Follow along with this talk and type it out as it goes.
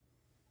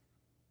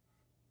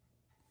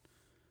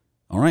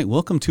right,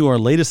 welcome to our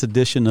latest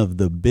edition of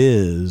The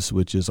Biz,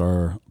 which is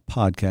our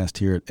podcast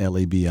here at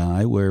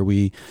LABI, where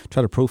we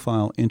try to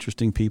profile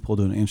interesting people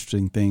doing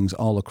interesting things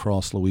all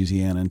across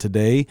Louisiana. And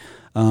today,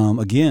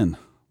 again,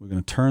 we're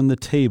going to turn the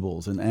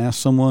tables and ask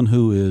someone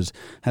who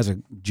has a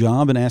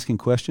job in asking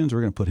questions.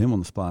 We're going to put him on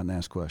the spot and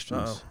ask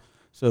questions. Uh-oh.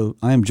 So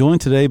I am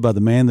joined today by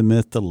the man, the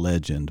myth, the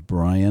legend,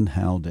 Brian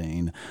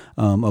Haldane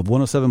of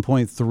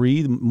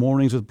 107.3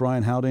 Mornings with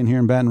Brian Haldane here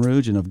in Baton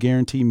Rouge, and of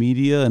Guarantee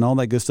Media and all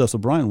that good stuff. So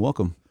Brian,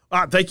 welcome.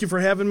 Thank you for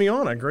having me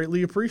on. I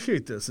greatly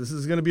appreciate this. This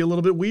is going to be a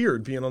little bit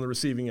weird being on the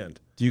receiving end.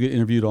 Do you get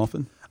interviewed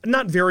often?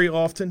 Not very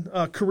often.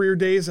 Career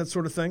days, that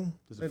sort of thing.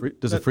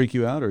 Does it freak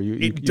you out? Or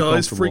it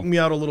does freak me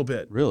out a little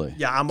bit. Really?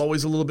 Yeah, I'm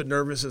always a little bit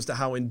nervous as to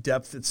how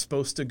in-depth it's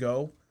supposed to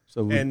go,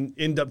 and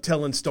end up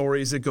telling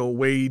stories that go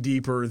way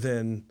deeper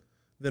than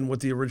what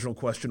the original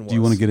question was. Do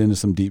you want to get into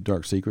some deep,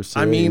 dark secrets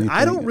today? I mean,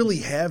 I don't really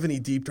have any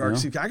deep, dark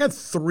secrets. I got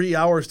 3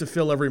 hours to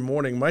fill every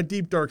morning. My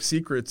deep, dark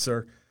secrets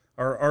are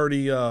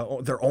already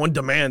they're on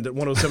demand at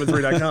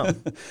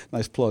 1073.com.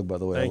 Nice plug, by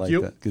the way. Thank I like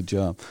you. that. Good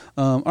job.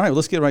 All right, well,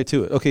 let's get right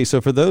to it. Okay,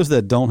 so for those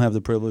that don't have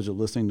the privilege of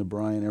listening to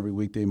Brian every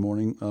weekday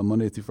morning,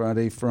 Monday through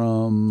Friday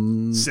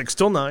from 6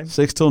 till 9.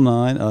 6 till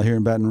 9 here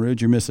in Baton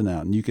Rouge, you're missing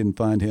out. And you can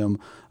find him,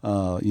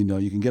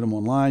 you can get him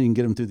online, you can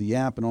get him through the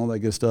app and all that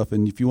good stuff.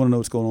 And if you want to know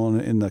what's going on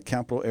in the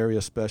capital area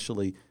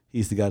especially,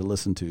 he's the guy to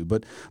listen to.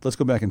 But let's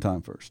go back in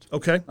time first.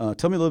 Okay.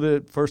 Tell me a little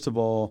bit, first of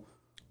all,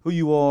 who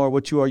you are,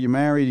 what you are, you're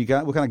married,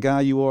 what kind of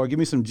guy you are. Give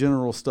me some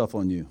general stuff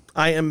on you.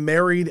 I am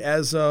married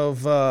as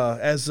of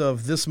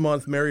this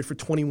month, married for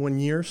 21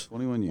 years.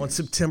 21 years. On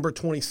September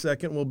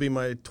 22nd will be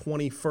my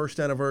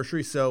 21st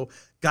anniversary, so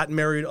got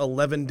married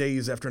 11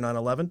 days after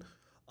 9/11.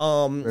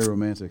 Very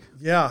romantic.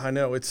 Yeah, I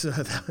know. It's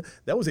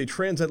that was a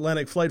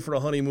transatlantic flight for a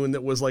honeymoon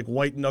that was like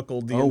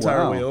white-knuckled the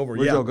entire way over.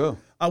 Where'd y'all go?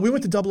 We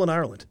went to Dublin,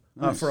 Ireland.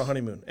 Nice. For a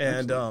honeymoon.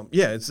 And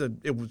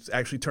it was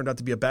actually turned out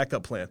to be a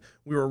backup plan.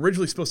 We were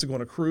originally supposed to go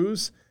on a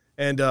cruise,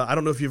 and I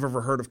don't know if you've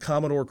ever heard of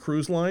Commodore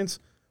Cruise Lines,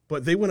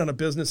 but they went on a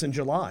business in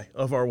July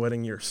of our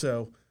wedding year.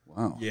 So,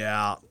 wow.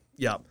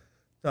 Yeah.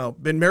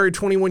 Been married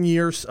 21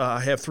 years.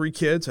 I have 3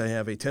 kids. I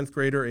have a 10th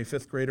grader, a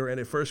 5th grader, and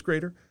a 1st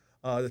grader.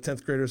 The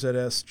 10th grader's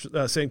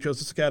at St.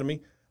 Joseph's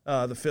Academy,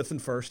 the 5th and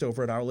 1st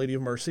over at Our Lady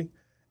of Mercy.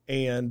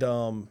 And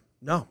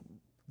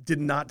did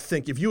not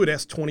think, if you had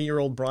asked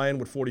 20-year-old Brian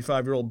what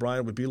 45-year-old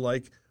Brian would be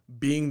like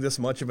being this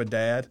much of a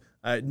dad,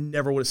 I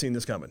never would have seen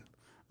this coming.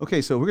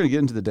 Okay, so we're going to get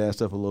into the dad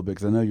stuff a little bit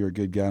because I know you're a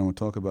good guy and we'll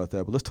talk about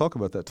that. But let's talk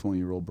about that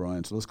 20-year-old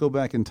Brian. So let's go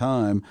back in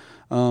time.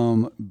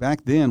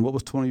 Back then, what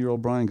was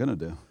 20-year-old Brian going to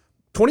do?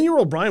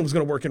 20-year-old Brian was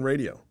going to work in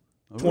radio.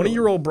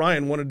 20-year-old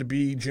Brian wanted to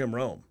be Jim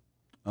Rome.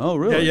 Oh,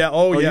 really? Yeah.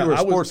 You were a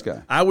sports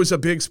guy. I was a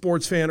big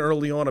sports fan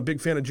early on, a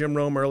big fan of Jim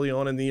Rome early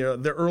on in the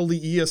early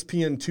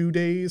ESPN2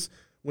 days.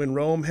 When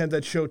Rome had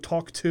that show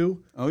Talk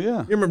 2. Oh,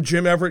 yeah. You remember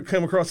Jim Everett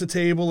come across the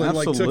table and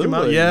Absolutely. took him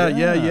out?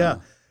 Yeah.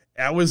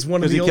 I was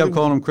one of the Because he kept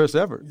calling him Chris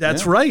Everett.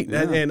 That's right.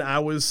 Yeah. And I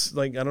was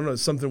like, I don't know,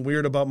 something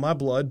weird about my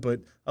blood,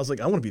 but I was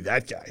like, I want to be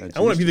that guy. I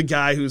want to be the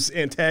guy who's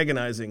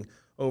antagonizing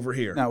over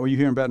here. Now, were you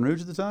here in Baton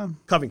Rouge at the time?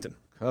 Covington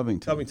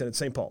at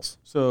St. Paul's.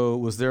 So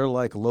was there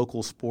like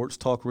local sports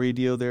talk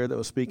radio there that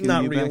was speaking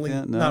to you back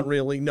then? No? Not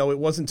really. No, it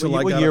wasn't until I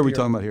got What year are we here.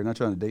 talking about here? Not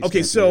trying to date.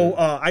 Okay, so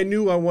I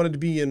knew I wanted to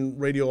be in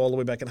radio all the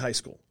way back in high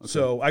school. Okay.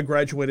 So I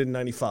graduated in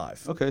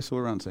 95. Okay, so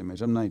we're around the same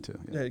age. I'm 92.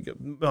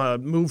 Yeah.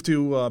 Moved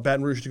to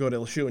Baton Rouge to go to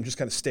LSU and just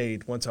kind of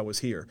stayed once I was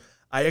here.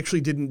 I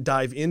actually didn't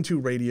dive into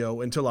radio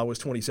until I was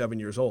 27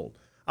 years old.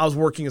 I was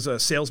working as a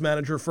sales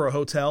manager for a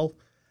hotel,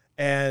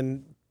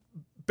 and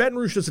Baton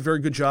Rouge does a very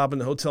good job in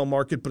the hotel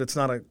market, but it's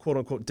not a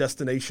quote-unquote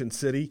destination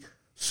city.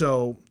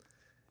 So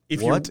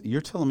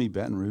You're telling me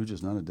Baton Rouge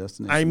is not a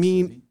destination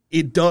city?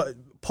 It does.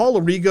 Paul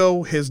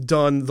Arrigo has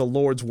done the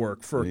Lord's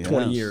work for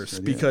 20 years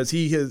because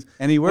he has.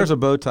 And he wears a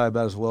bow tie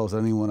about as well as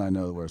anyone I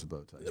know that wears a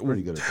bow tie. He's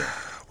pretty good at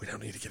that. We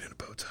don't need to get into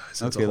bow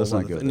ties. Okay, let's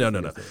not go there. No.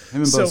 Him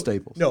and Bo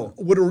Staples. No,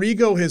 what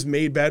Arrigo has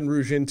made Baton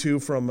Rouge into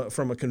from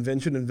a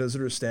convention and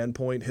visitor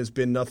standpoint has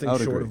been nothing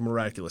short of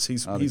miraculous.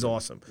 He's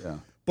awesome. Yeah.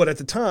 But at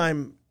the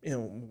time,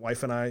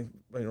 wife and I,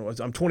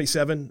 I'm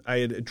 27. I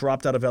had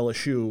dropped out of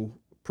LSU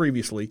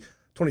previously.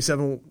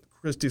 27,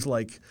 Christy's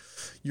like,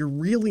 you're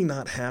really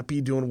not happy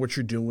doing what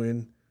you're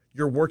doing.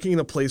 You're working in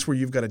a place where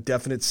you've got a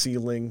definite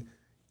ceiling.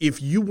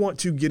 If you want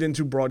to get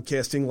into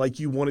broadcasting like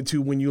you wanted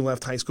to when you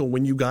left high school,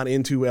 when you got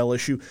into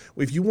LSU,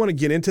 if you want to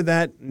get into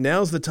that,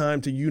 now's the time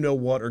to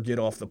or get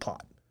off the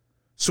pot.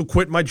 So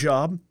quit my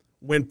job,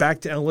 went back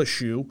to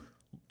LSU,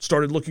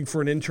 started looking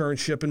for an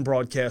internship in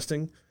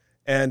broadcasting,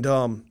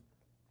 and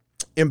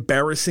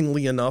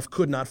embarrassingly enough,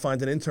 could not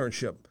find an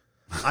internship.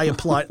 I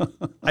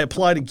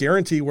applied to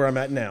Guarantee, where I'm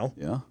at now.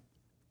 Yeah.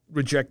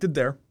 Rejected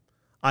there.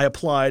 I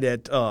applied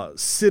at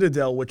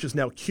Citadel, which is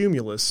now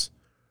Cumulus.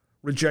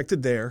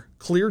 Rejected there.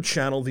 Clear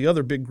Channel, the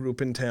other big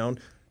group in town,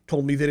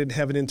 told me they didn't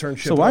have an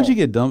internship. So why'd you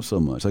get dumped so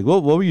much? Like,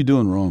 what were you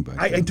doing wrong back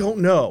then? I don't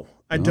know.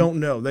 I don't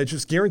know. They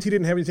just Guarantee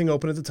didn't have anything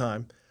open at the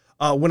time.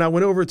 When I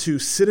went over to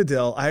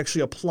Citadel, I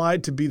actually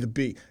applied to be the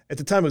B. At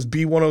the time, it was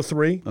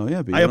B103. Oh,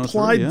 yeah, B103, I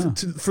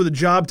applied for the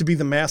job to be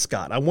the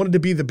mascot. I wanted to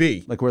be the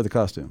B. Like wear the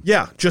costume.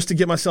 Yeah, just to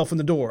get myself in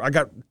the door. I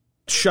got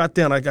shot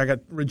down. I got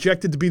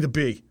rejected to be the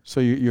B. So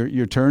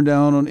you're turned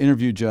down on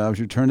interview jobs.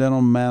 You're turned down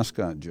on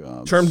mascot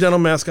jobs. Turned down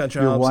on mascot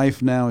jobs. Your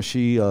wife now, is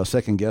she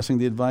second guessing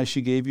the advice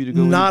she gave you to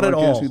go? Not into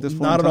at all. At this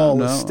point Not in at time? all.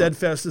 No. As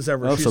steadfast as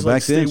ever. Oh, She's so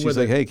back then stay she's with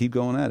like, it. "Hey, keep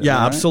going at it." Yeah,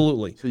 right?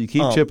 absolutely. So you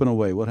keep chipping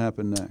away. What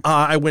happened next?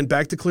 I went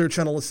back to Clear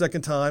Channel a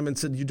second time and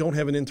said, "You don't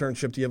have an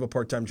internship. Do you have a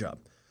part-time job?"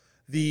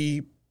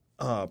 The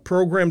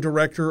program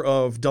director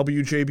of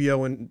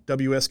WJBO and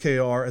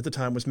WSKR at the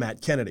time was Matt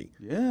Kennedy.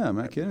 Yeah,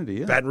 Matt Kennedy.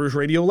 Yeah, Baton Rouge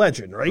radio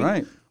legend,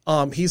 right?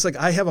 Right. He's like,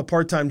 "I have a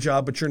part-time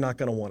job, but you're not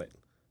going to want it."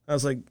 I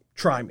was like,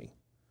 "Try me."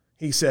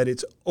 He said,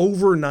 "It's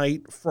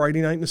overnight, Friday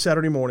night and a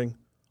Saturday morning,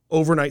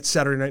 overnight,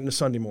 Saturday night and a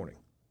Sunday morning.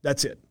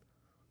 That's it.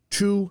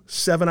 2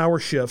 7-hour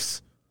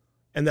shifts,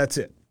 and that's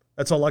it.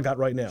 That's all I got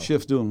right now."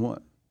 Shifts doing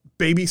what?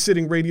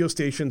 Babysitting radio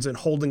stations and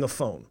holding a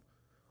phone.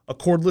 A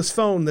cordless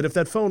phone that if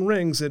that phone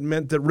rings, it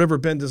meant that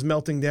Riverbend is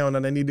melting down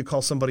and I need to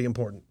call somebody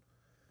important.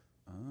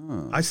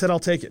 Oh. I said, "I'll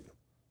take it.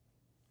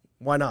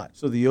 Why not?"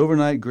 So the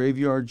overnight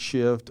graveyard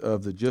shift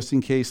of the just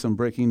in case some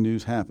breaking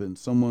news happens,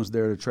 someone's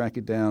there to track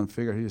it down,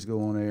 figure out who to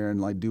go on air,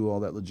 and like do all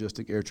that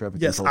logistic air traffic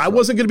Yes, control I stuff.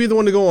 wasn't going to be the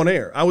one to go on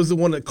air. I was the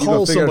one that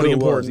called figure out somebody who it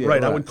was. important. Yeah,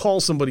 right. I right. would call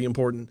somebody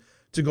important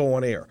to go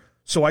on air.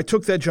 So I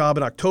took that job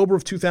in October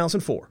of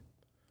 2004.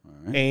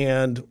 right.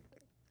 And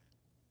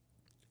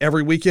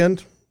every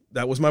weekend,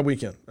 that was my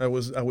weekend. I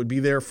would be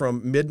there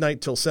from midnight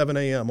till 7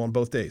 a.m. on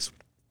both days.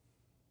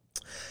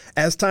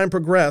 As time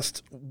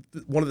progressed,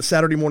 one of the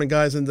Saturday morning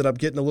guys ended up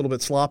getting a little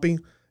bit sloppy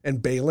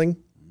and bailing.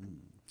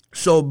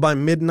 So by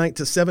midnight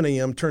to 7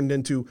 a.m. turned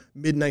into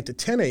midnight to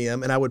 10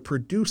 a.m., and I would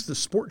produce the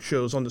sports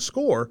shows on the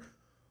Score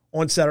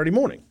on Saturday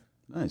morning.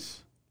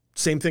 Nice.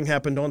 Same thing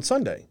happened on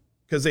Sunday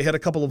because they had a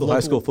couple of The local,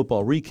 high school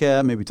football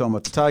recap, maybe talking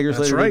about the Tigers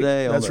That's later right.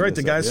 today. all That's that right. good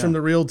The stuff. guys Yeah. from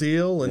The Real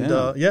Deal.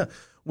 And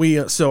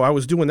we so I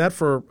was doing that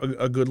for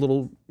a good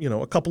little,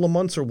 a couple of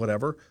months or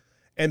whatever.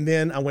 And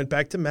then I went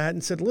back to Matt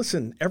and said,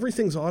 "Listen,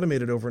 everything's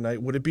automated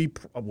overnight. Would it be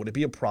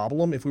a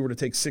problem if we were to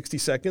take 60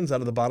 seconds out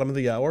of the bottom of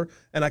the hour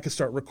and I could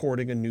start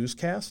recording a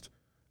newscast?"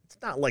 It's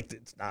not like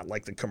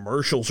the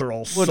commercials are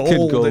all What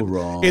sold could go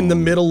wrong? in the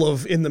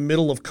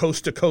middle of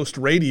coast to coast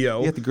radio.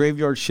 You got the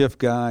graveyard shift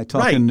guy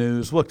talking Right.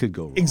 news. What could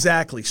go wrong?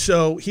 Exactly.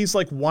 So he's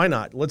like, "Why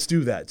not? Let's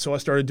do that." So I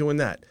started doing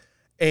that.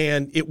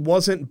 And it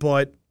wasn't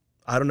but,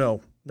 I don't know,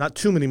 not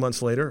too many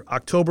months later,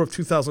 October of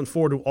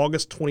 2004 to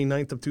August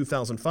 29th of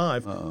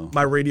 2005,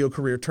 my radio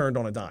career turned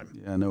on a dime.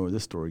 Yeah, I know where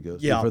this story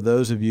goes. Yeah. So for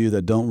those of you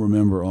that don't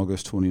remember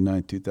August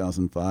 29th,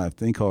 2005,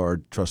 think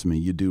hard. Trust me,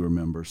 you do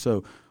remember.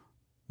 So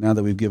now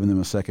that we've given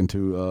them a second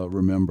to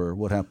remember,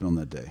 what happened on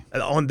that day?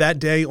 And on that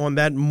day, on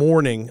that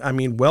morning, I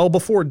mean, well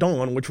before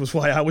dawn, which was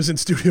why I was in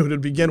studio to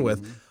begin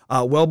with,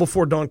 well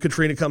before dawn,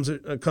 Katrina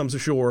comes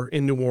ashore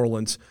in New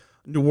Orleans.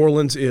 New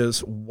Orleans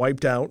is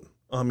wiped out.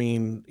 I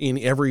mean, in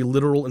every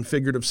literal and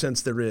figurative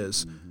sense there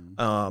is.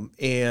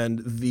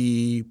 And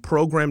the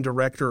program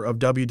director of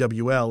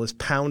WWL is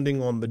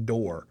pounding on the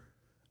door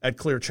at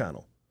Clear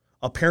Channel.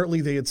 Apparently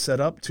they had set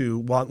up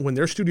when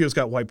their studios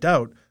got wiped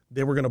out,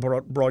 they were going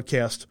to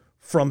broadcast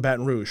from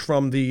Baton Rouge,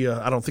 from the,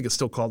 I don't think it's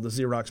still called the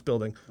Xerox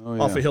building,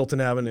 off of Hilton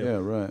Avenue. Yeah,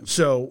 right.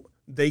 So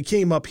they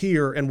came up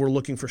here and were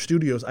looking for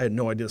studios. I had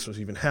no idea this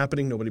was even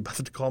happening. Nobody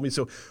bothered to call me.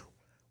 So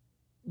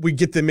we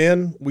get them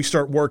in, we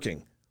start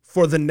working.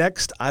 For the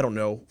next,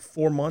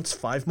 4 months,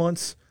 5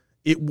 months,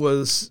 it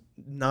was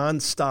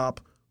nonstop.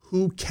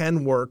 Who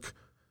can work?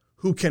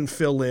 Who can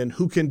fill in?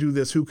 Who can do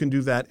this? Who can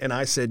do that? And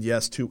I said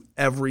yes to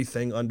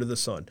everything under the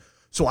sun.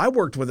 So I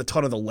worked with a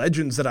ton of the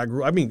legends that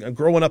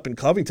growing up in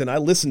Covington, I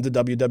listened to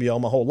WWL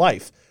my whole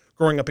life.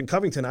 Growing up in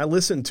Covington, I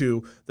listened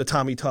to the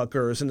Tommy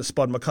Tuckers and the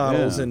Spud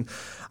McConnells, and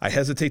I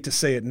hesitate to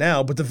say it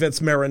now, but the Vince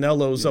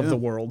Marinellos of the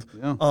world.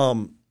 Yeah.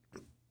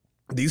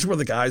 These were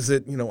the guys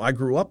that, I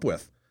grew up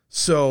with.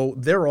 So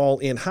they're all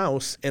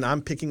in-house, and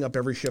I'm picking up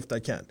every shift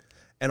I can.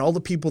 And all the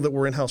people that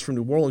were in-house from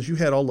New Orleans, you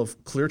had all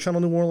of Clear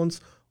Channel New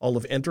Orleans, all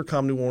of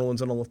Entercom New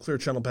Orleans, and all of Clear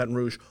Channel Baton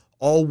Rouge,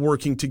 all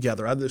working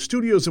together. Out of the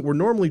studios that were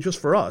normally just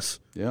for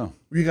us, you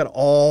got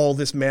all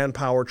this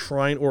manpower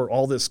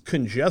all this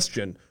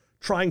congestion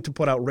trying to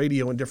put out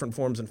radio in different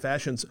forms and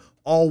fashions,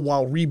 all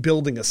while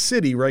rebuilding a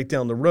city right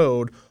down the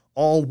road,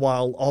 all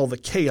while all the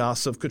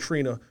chaos of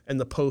Katrina and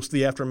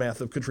the aftermath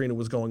of Katrina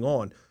was going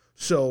on.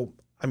 So,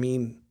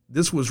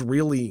 this was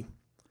really,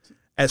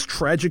 as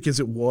tragic as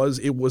it was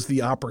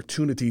the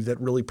opportunity that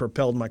really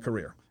propelled my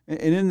career. And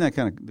isn't that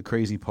kind of the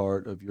crazy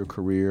part of your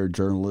career,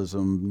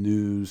 journalism,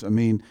 news?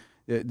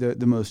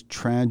 The most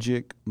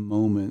tragic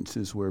moments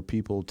is where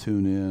people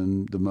tune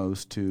in the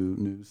most to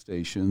news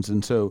stations.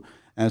 And so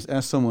as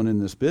someone in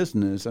this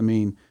business,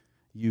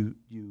 you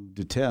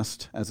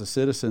detest as a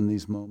citizen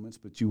these moments,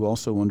 but you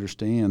also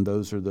understand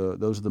those are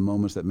the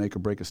moments that make or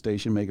break a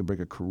station, make or break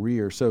a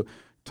career. So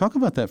talk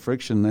about that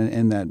friction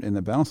and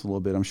the balance a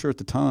little bit. I'm sure at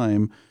the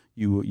time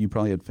You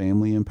probably had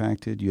family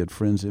impacted. You had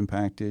friends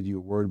impacted. You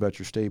were worried about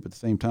your state, but at the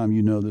same time,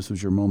 this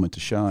was your moment to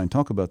shine.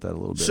 Talk about that a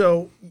little bit.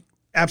 So,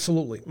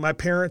 absolutely. My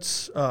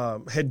parents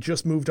had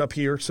just moved up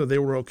here, so they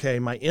were okay.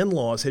 My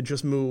in-laws had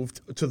just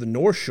moved to the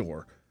North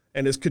Shore,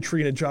 and as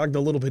Katrina jogged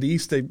a little bit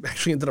east, they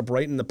actually ended up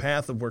right in the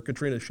path of where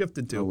Katrina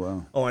shifted to. Oh,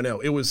 wow. Oh, I know.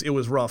 It was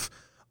rough.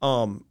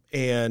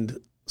 And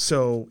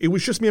so it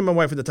was just me and my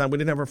wife at the time. We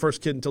didn't have our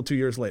first kid until 2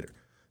 years later.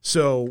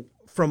 So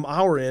from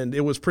our end,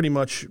 it was pretty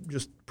much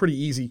just pretty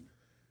easy.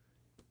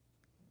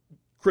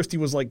 Christy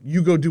was like,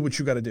 you go do what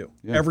you got to do.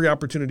 Yeah. Every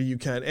opportunity you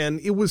can. And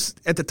it was,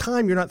 at the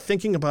time, you're not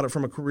thinking about it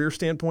from a career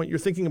standpoint. You're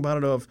thinking about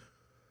it of,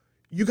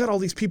 you got all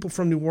these people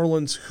from New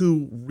Orleans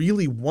who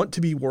really want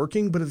to be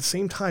working, but at the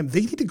same time,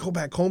 they need to go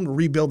back home to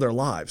rebuild their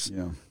lives.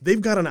 Yeah.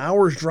 They've got an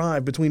hour's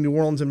drive between New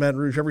Orleans and Baton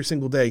Rouge every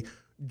single day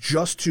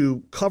just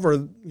to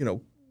cover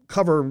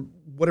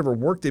whatever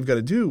work they've got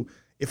to do.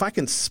 If I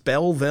can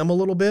spell them a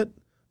little bit,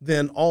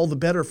 then all the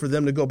better for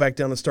them to go back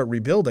down and start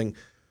rebuilding.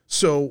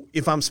 So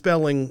if I'm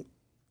spelling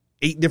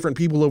 8 different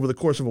people over the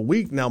course of a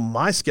week, now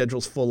my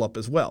schedule's full up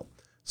as well.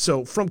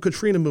 So from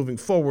Katrina moving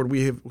forward,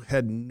 we have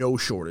had no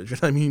shortage,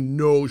 and I mean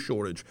no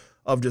shortage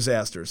of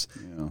disasters.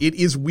 Yeah. It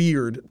is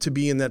weird to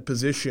be in that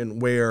position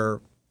where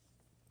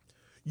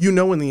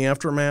in the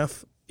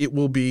aftermath it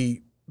will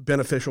be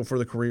beneficial for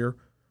the career,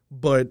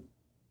 but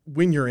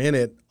when you're in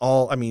it,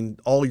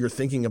 all you're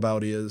thinking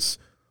about is,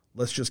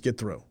 let's just get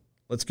through.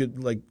 Let's get,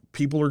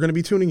 people are going to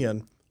be tuning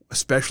in,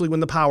 especially when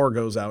the power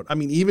goes out. I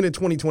mean, even in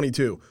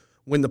 2022,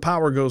 when the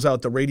power goes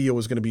out, the radio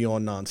is going to be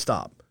on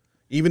nonstop.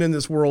 Even in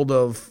this world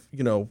of,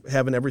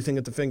 having everything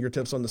at the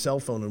fingertips on the cell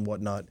phone and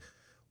whatnot,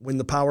 when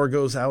the power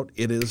goes out,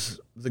 it is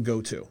the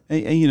go-to.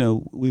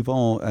 And we've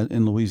all,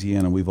 in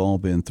Louisiana, we've all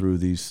been through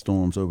these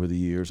storms over the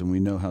years, and we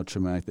know how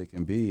traumatic they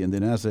can be. And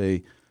then as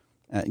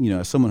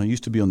someone who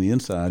used to be on the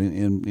inside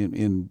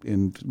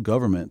in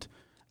government,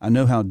 I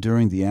know how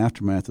during the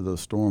aftermath of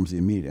those storms, the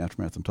immediate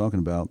aftermath I'm talking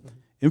about,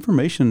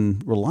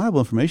 reliable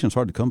information is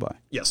hard to come by.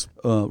 Yes.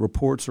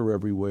 Reports are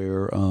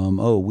everywhere.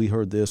 We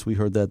heard this, we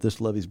heard that, this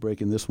levee's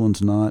breaking, this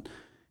one's not.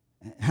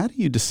 How do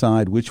you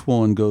decide which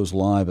one goes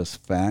live as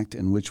fact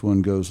and which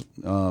one goes,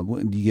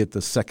 do you get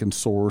the second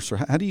source? Or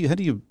how do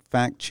you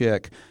fact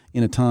check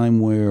in a time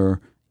where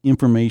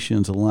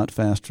information is a lot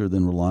faster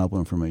than reliable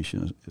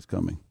information is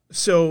coming?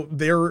 So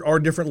there are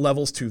different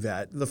levels to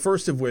that. The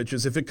first of which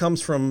is if it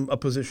comes from a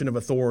position of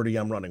authority,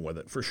 I'm running with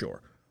it for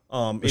sure.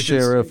 A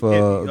sheriff,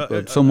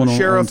 someone a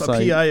sheriff, on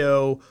site. A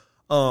PIO.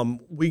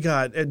 We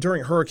got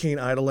during Hurricane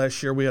Ida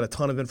last year, we had a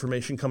ton of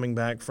information coming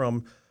back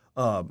from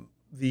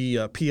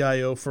the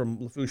PIO from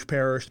Lafourche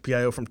Parish, the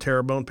PIO from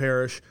Terrebonne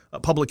Parish,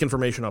 a public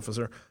information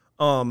officer.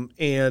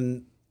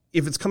 And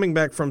if it's coming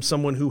back from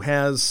someone who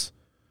has,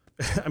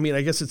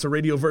 I guess it's a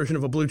radio version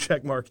of a blue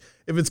check mark.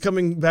 If it's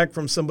coming back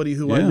from somebody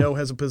who I know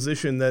has a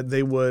position that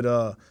they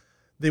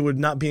would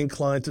not be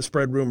inclined to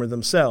spread rumor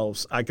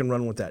themselves, I can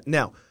run with that.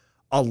 Now,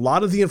 a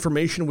lot of the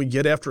information we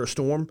get after a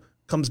storm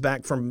comes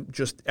back from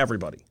just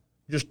everybody.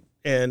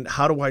 And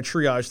how do I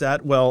triage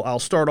that? Well, I'll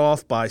start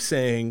off by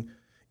saying,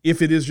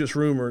 if it is just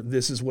rumor,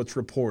 this is what's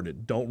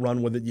reported. Don't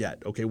run with it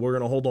yet. Okay, we're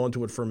going to hold on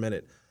to it for a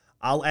minute.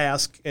 I'll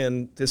ask,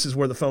 and this is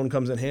where the phone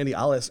comes in handy,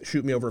 I'll ask,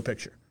 shoot me over a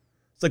picture.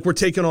 It's like we're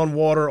taking on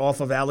water off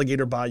of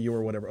Alligator Bayou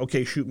or whatever.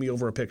 Okay, shoot me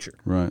over a picture.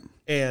 Right.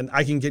 And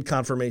I can get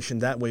confirmation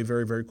that way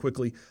very, very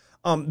quickly.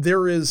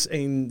 There's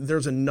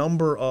a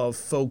number of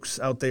folks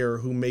out there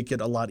who make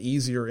it a lot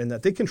easier in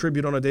that they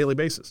contribute on a daily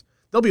basis.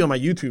 They'll be on my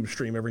YouTube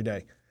stream every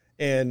day,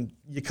 and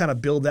you kind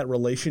of build that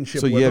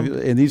relationship with them.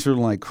 And these are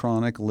like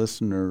chronic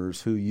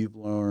listeners who you've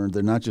learned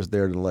they're not just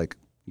there to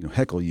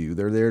heckle you.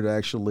 They're there to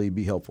actually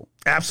be helpful.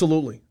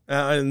 Absolutely.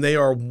 And they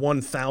are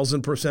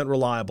 1,000%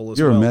 reliable as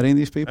well. You ever met any of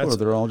these people, or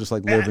they're all just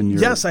live in your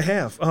Yes, I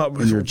have.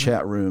 In your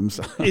chat rooms?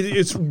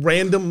 It's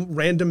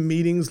random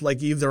meetings,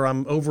 like either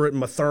I'm over at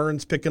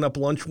Mathern's picking up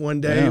lunch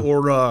one day,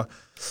 or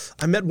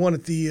I met one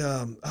at the,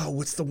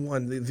 what's the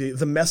one?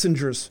 The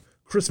Messengers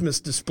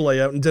Christmas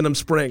display out in Denham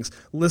Springs.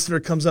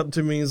 Listener comes up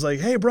to me and is like,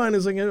 hey, Brian,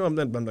 I'm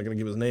not going to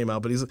give his name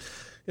out, but he's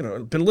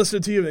been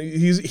listening to you.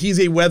 He's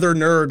a weather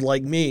nerd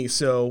like me,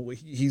 so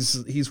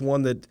he's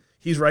one that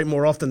he's right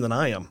more often than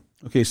I am.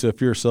 Okay, so if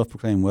you're a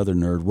self-proclaimed weather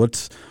nerd,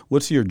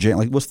 what's your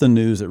jam? What's the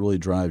news that really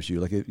drives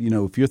you?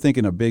 If you're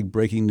thinking a big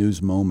breaking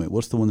news moment,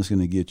 what's the one that's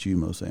going to get you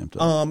most amped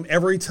up?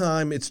 Every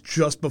time it's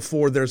just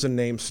before there's a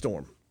named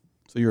storm.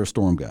 So you're a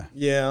storm guy.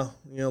 Yeah,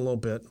 a little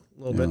bit.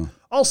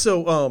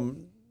 Also,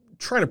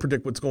 trying to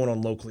predict what's going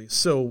on locally.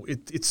 So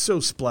it's so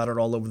splattered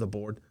all over the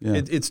board. Yeah.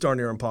 It's darn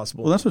near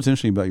impossible. Well, that's what's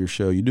interesting about your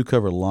show. You do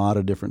cover a lot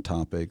of different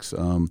topics.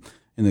 In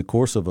the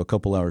course of a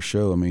couple-hour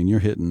show, you're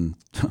hitting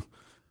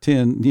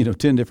 10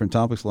 different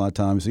topics a lot of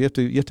times. So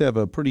you have to have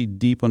a pretty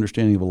deep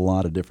understanding of a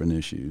lot of different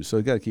issues. So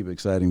you got to keep it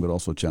exciting, but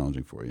also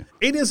challenging for you.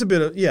 It is a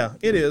bit of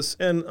it is.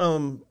 And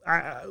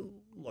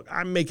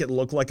I make it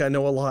look like I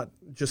know a lot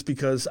just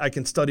because I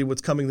can study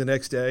what's coming the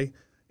next day,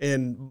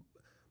 and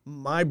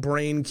my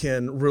brain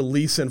can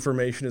release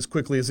information as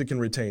quickly as it can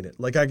retain it.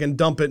 Like I can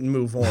dump it and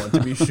move on,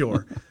 to be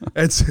sure.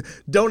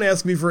 Don't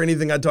ask me for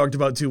anything I talked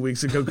about 2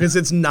 weeks ago because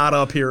it's not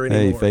up here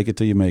anymore. Hey, fake it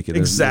till you make it.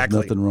 Exactly.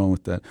 There's nothing wrong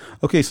with that.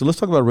 Okay, so let's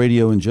talk about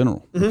radio in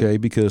general, okay?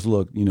 Because,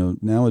 look,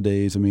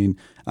 nowadays, I mean,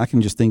 I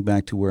can just think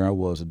back to where I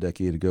was a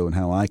decade ago and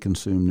how I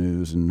consume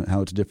news and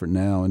how it's different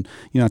now. And,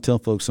 I tell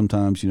folks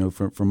sometimes,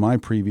 from my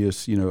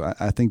previous,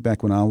 I think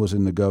back when I was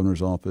in the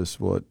governor's office,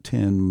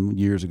 10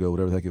 years ago,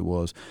 whatever the heck it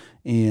was,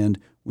 and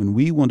when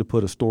we wanted to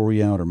put a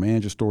story out or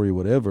manage a story or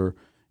whatever,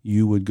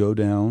 you would go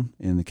down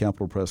in the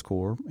Capitol Press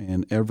Corps,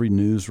 and every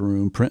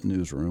print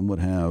newsroom, would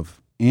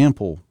have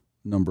ample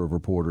number of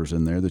reporters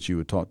in there that you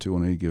would talk to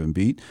on any given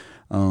beat.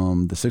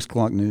 The 6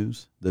 o'clock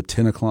news, the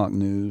 10 o'clock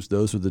news,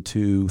 those are the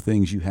two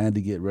things you had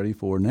to get ready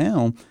for.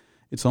 Now,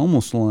 it's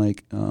almost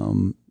like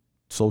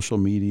social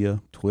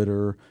media,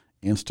 Twitter,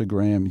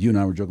 Instagram. You and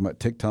I were joking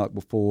about TikTok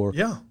before.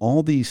 Yeah.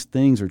 All these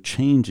things are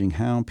changing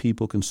how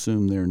people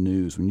consume their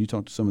news. When you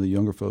talk to some of the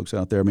younger folks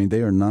out there, I mean,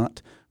 they are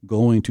not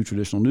going to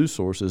traditional news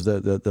sources.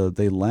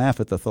 They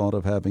laugh at the thought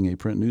of having a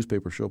print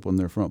newspaper show up on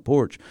their front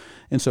porch.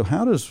 And so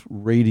how does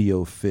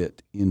radio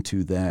fit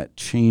into that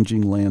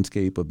changing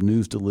landscape of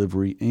news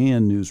delivery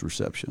and news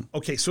reception?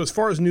 Okay, so as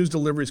far as news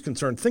delivery is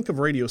concerned, think of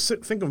radio.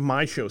 Think of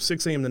my show,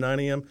 6 a.m. to 9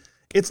 a.m.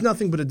 It's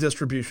nothing but a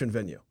distribution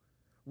venue.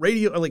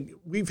 Radio, like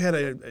we've had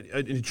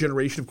a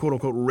generation of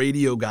quote-unquote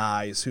radio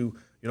guys who,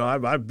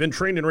 I've been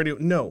trained in radio.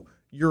 No,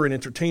 you're an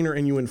entertainer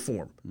and you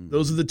inform.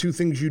 Those are the two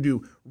things you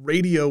do.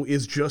 Radio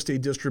is just a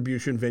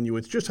distribution venue.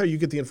 It's just how you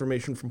get the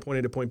information from point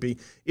A to point B.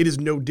 It is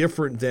no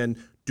different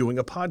than doing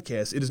a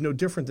podcast. It is no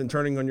different than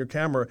turning on your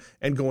camera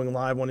and going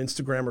live on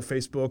Instagram or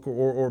Facebook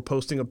or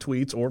posting up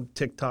tweets or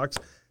TikToks.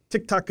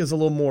 TikTok is a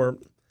little more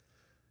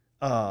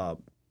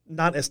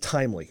not as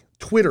timely.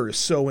 Twitter is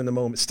so in the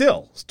moment.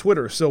 Still,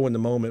 Twitter is so in the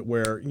moment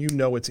where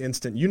it's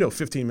instant.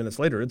 15 minutes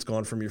later, it's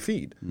gone from your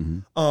feed.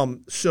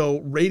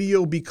 So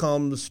radio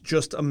becomes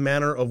just a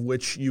manner of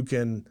which you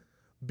can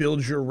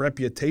build your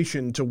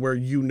reputation to where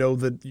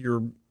that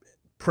you're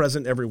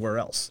present everywhere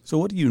else. So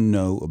what do you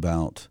know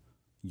about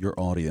your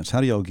audience?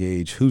 How do y'all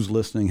gauge who's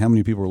listening, how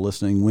many people are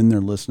listening, when they're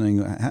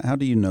listening? How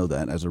do you know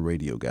that as a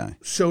radio guy?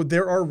 So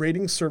there are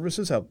rating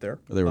services out there.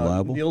 Are they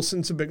reliable?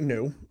 Nielsen's a big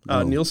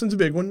Nielsen's a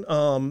big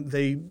one.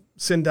 They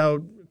send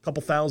out a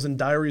couple thousand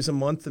diaries a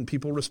month, and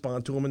people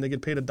respond to them, and they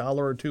get paid $1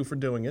 or $2 for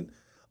doing it.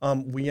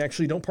 We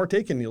actually don't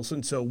partake in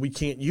Nielsen, so we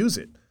can't use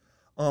it.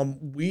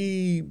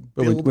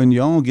 When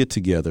y'all get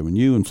together, when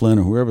you and Flynn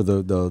or whoever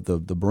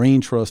the brain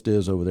trust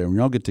is over there, when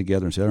y'all get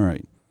together and say, all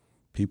right,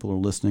 people are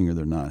listening or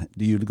they're not,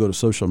 do you go to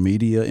social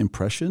media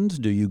impressions?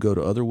 Do you go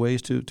to other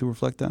ways to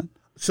reflect that?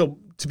 So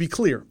to be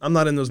clear, I'm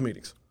not in those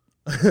meetings.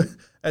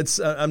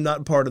 I'm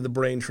not part of the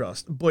brain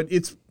trust, but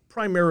it's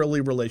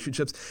primarily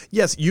relationships.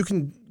 Yes, you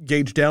can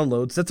gauge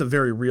downloads. That's a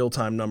very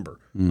real-time number,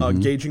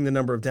 gauging the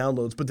number of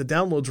downloads. But the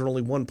downloads are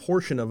only one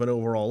portion of an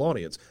overall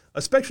audience,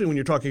 especially when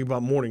you're talking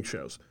about morning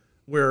shows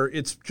where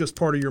it's just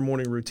part of your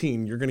morning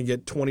routine. You're going to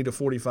get 20 to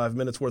 45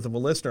 minutes worth of a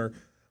listener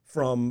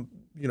from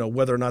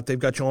whether or not they've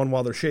got you on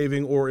while they're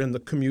shaving or in the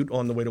commute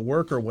on the way to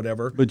work or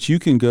whatever. But you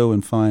can go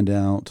and find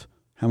out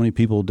how many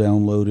people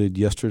downloaded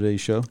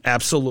yesterday's show?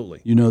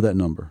 Absolutely. You know that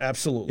number?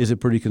 Absolutely. Is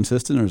it pretty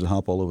consistent or does it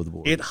hop all over the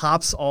board? It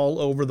hops all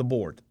over the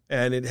board,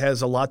 and it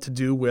has a lot to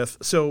do with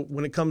 – so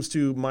when it comes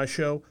to my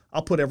show,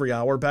 I'll put every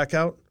hour back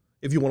out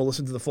if you want to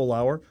listen to the full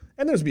hour,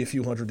 and there's be a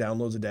few hundred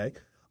downloads a day.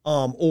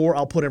 Or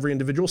I'll put every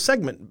individual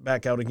segment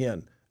back out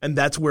again. And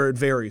that's where it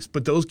varies.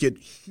 But those get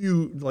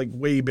huge, like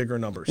way bigger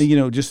numbers.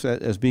 And, just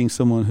as being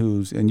someone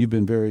and you've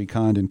been very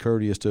kind and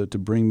courteous to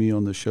bring me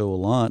on the show a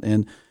lot.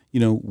 And,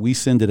 we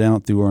send it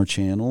out through our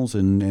channels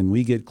and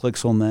we get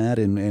clicks on that.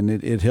 And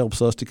it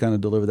helps us to kind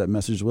of deliver that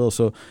message as well.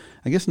 So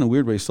I guess in a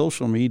weird way,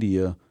 social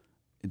media,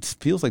 it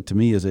feels like to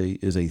me is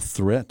a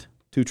threat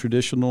to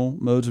traditional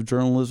modes of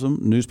journalism,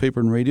 newspaper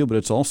and radio, but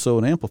it's also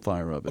an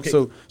amplifier of it. Okay.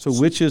 So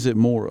which is it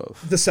more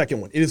of? The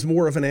second one. It is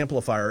more of an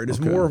amplifier. It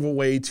is more of a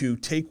way to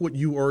take what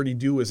you already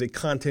do as a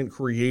content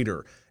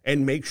creator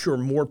and make sure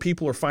more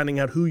people are finding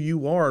out who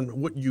you are and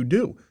what you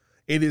do.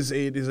 It is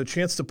a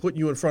chance to put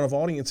you in front of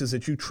audiences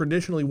that you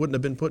traditionally wouldn't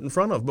have been put in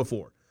front of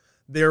before.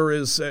 There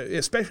is,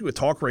 especially with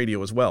talk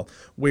radio as well,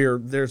 where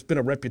there's been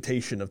a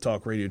reputation of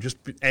talk radio, just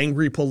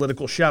angry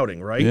political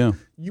shouting, right? Yeah.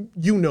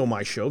 You know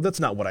my show. That's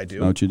not what I do.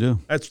 Not what you do.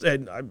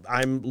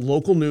 I'm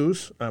local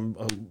news. I'm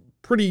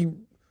pretty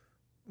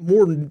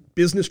more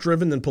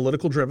business-driven than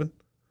political-driven.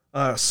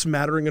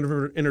 Smattering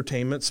of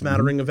entertainment,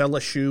 smattering of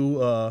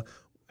LSU,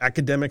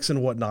 academics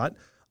and whatnot.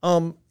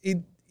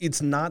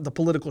 It's not the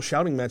political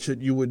shouting match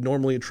that you would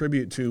normally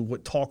attribute to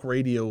what talk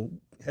radio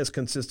has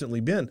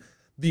consistently been.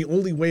 The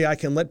only way I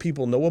can let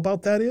people know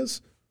about that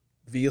is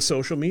via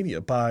social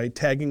media, by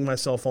tagging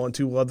myself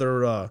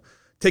onto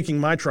taking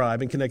my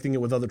tribe and connecting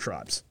it with other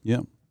tribes. Yeah.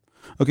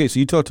 Okay, so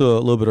you talked a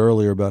little bit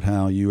earlier about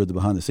how you were the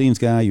behind-the-scenes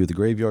guy, you were the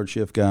graveyard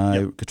shift guy.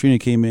 Yep. Katrina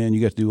came in,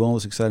 you got to do all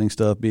this exciting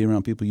stuff, being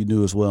around people you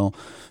knew as well.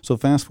 So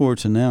fast forward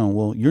to now,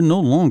 well, you're no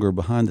longer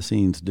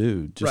behind-the-scenes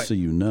dude, just so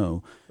you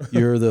know.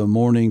 You're the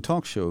morning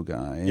talk show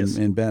guy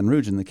in Baton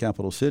Rouge in the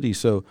capital city.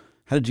 So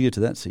how did you get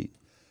to that seat?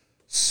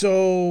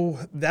 So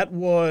that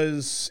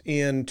was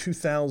in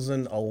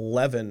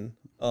 2011.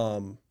 I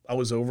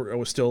was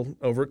still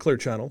over at Clear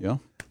Channel. Yeah.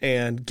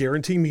 And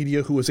Guarantee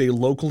Media, who was a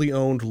locally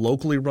owned,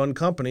 locally run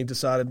company,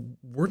 decided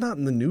we're not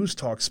in the news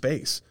talk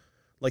space.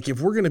 Like,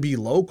 if we're going to be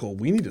local,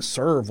 we need to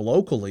serve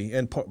locally.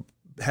 And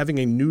having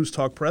a news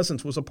talk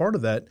presence was a part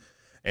of that.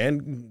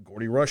 And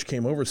Gordy Rush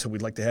came over and said,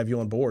 we'd like to have you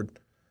on board.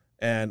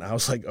 And I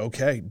was like,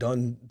 okay,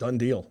 done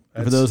deal.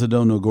 For those that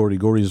don't know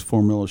Gordy's a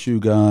former LSU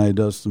guy,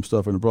 does some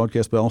stuff in the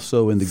broadcast, but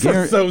also in the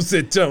For those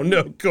that don't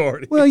know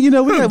Gordy. Well, we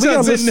got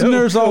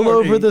listeners all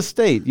over the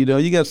state.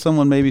 You got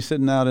someone maybe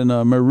sitting out in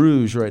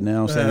Marouge right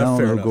now saying, I don't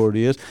know who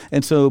Gordy is.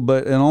 And so,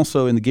 and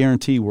also in the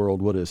Guarantee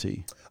world, what is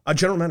he? A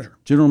general manager.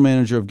 General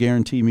manager of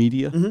Guarantee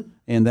Media. Mm-hmm.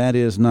 And that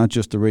is not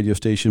just the radio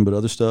station, but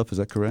other stuff. Is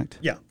that correct?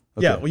 Yeah.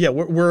 Okay. Yeah.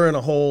 We're in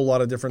a whole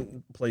lot of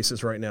different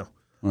places right now.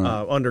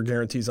 Right. Under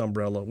Guarantee's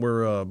umbrella.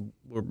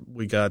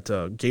 We got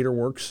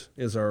GatorWorks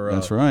is our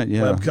That's right,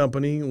 yeah. web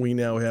company. We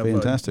now have J.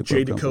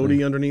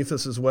 Ducote underneath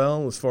us as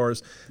well, as far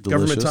as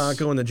Government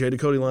Taco and the J.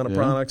 Ducote line of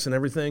products and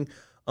everything.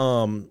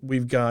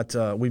 We've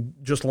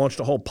just launched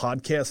a whole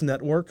podcast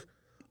network.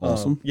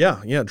 Awesome.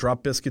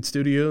 Drop Biscuit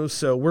Studios.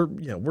 So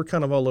we're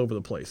kind of all over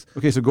the place.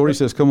 Okay, so Gordy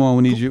says, "Come on,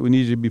 we need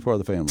you to be part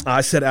of the family."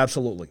 I said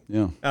absolutely.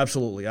 Yeah.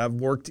 Absolutely. I've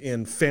worked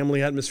in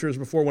family atmospheres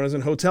before. When I was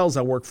in hotels,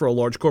 I worked for a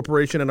large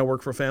corporation and I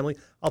work for a family.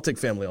 I'll take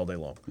family all day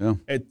long. Yeah.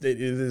 It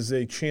is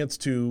a chance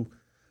to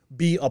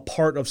be a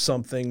part of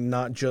something,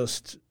 not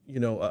just,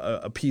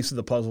 a piece of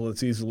the puzzle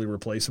that's easily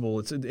replaceable.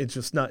 It's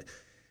just not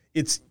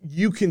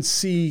you can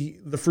see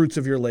the fruits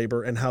of your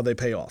labor and how they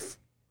pay off.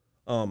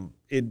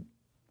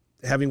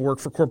 Having worked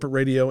for corporate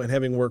radio and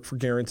having worked for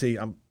Guarantee,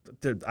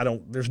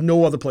 there's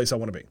no other place I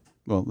want to be.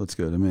 Well, that's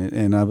good. I mean,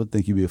 and I would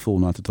think you'd be a fool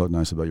not to talk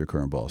nice about your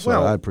current boss. So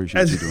I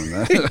appreciate you doing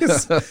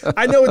that.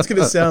 I know it's going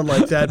to sound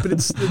like that, but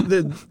it's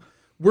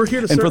we're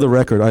here to serve. And for the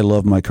record, I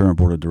love my current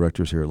board of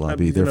directors here at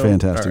Lobby. They're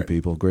fantastic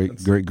people, great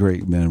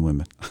men and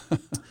women.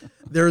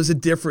 There is a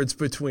difference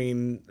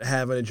between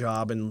having a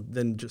job and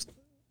then just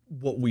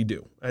what we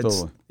do.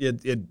 Totally.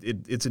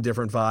 It's a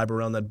different vibe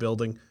around that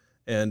building,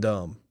 and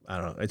I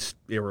don't know. It's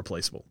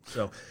irreplaceable.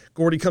 So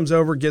Gordy comes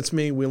over, gets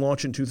me. We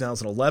launch in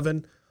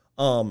 2011.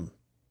 It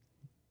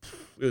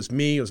was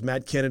me. It was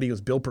Matt Kennedy. It was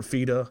Bill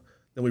Profita.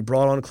 Then we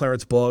brought on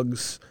Clarence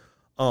Buggs.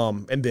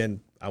 And then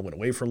I went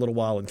away for a little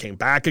while and came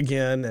back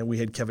again. And we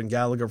had Kevin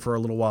Gallagher for a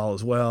little while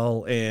as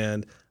well.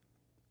 And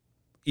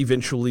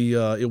eventually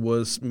it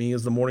was me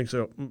as the morning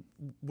show.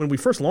 When we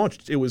first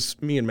launched, it was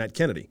me and Matt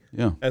Kennedy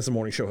as the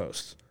morning show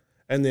hosts.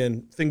 And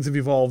then things have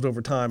evolved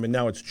over time, and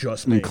now it's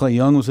just me. And Clay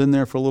Young was in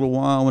there for a little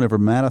while whenever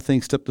Matt, I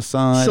think, stepped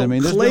aside. So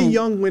Clay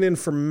Young went in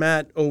for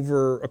Matt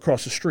over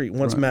across the street.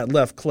 Once Matt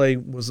left, Clay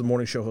was the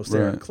morning show host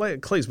there.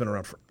 Clay's been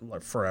around for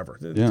forever.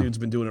 The dude's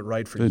been doing it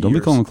right for years. Don't be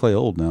calling Clay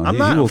old now. He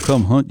will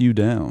come hunt you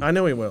down. I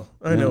know he will.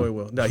 I know he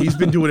will. No, he's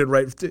been doing it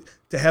right.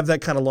 To have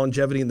that kind of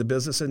longevity in the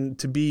business and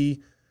to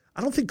be –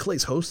 I don't think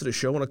Clay's hosted a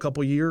show in a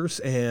couple years,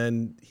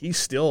 and he's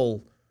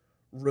still –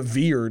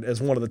 revered as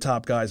one of the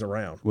top guys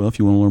around. Well, if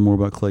you want to learn more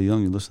about Clay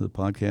Young, you listen to the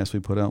podcast we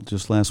put out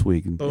just last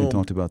week and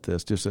talked about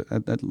this. Just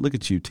look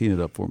at you teeing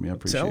it up for me. I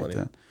appreciate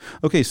that.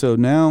 Okay, so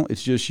now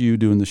it's just you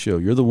doing the show.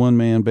 You're the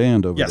one-man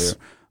band over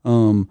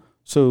there.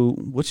 So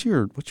what's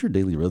your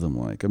daily rhythm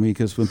like? I mean,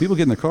 because when people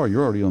get in the car,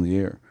 you're already on the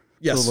air.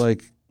 Yes. So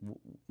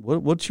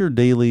what's your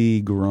daily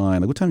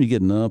grind? Like, what time are you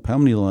getting up? How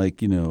many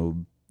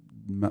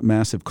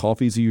massive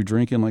coffees are you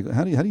drinking? Like,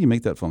 how do you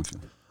make that function?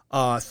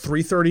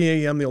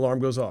 3:30 a.m. the alarm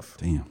goes off.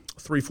 Damn.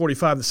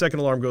 3:45 the second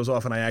alarm goes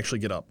off and I actually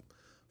get up.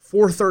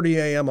 4:30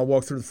 a.m. I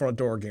walk through the front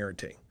door,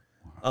 Guarantee.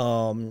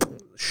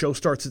 Show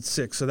starts at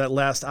 6, so that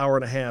last hour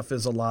and a half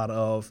is a lot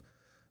of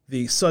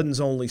the Suddens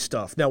only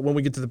stuff. Now, when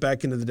we get to the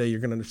back end of the day, you're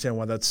going to understand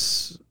why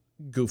that's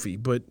goofy,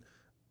 but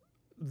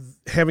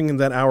having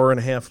that hour and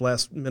a half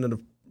last minute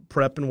of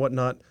prep and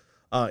whatnot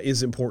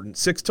is important.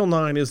 6 till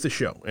 9 is the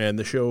show, and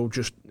the show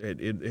just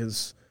it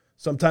is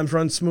sometimes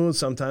runs smooth,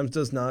 sometimes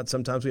does not.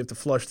 Sometimes we have to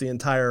flush the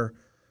entire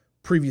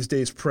previous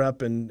day's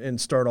prep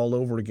and start all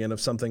over again if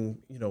something,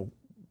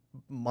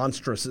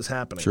 monstrous is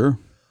happening. Sure.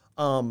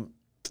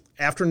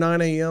 After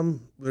 9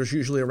 a.m., there's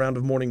usually a round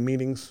of morning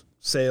meetings,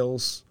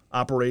 sales,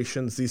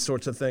 operations, these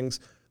sorts of things.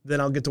 Then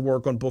I'll get to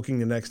work on booking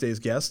the next day's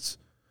guests.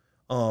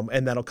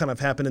 And that'll kind of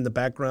happen in the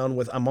background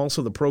I'm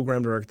also the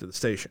program director of the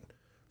station.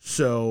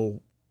 So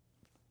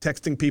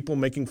texting people,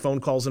 making phone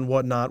calls and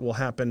whatnot will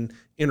happen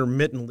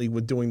intermittently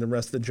with doing the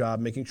rest of the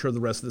job, making sure the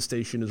rest of the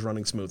station is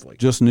running smoothly.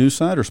 Just news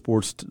side or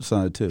sports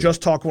side too?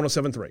 Just Talk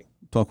 107.3.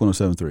 Talk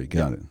 107.3,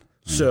 got it.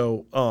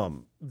 So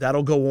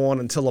that'll go on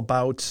until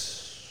about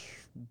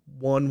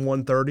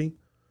 1:30.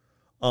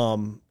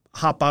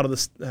 Hop out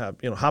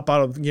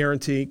of the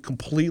Guarantee,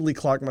 completely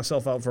clock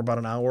myself out for about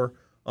an hour,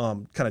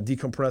 kind of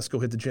decompress, go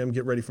hit the gym,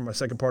 get ready for my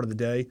second part of the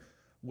day,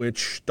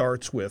 which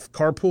starts with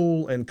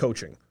carpool and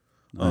coaching.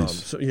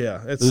 Nice.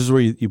 This is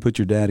where you put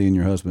your daddy and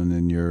your husband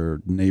and your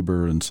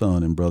neighbor and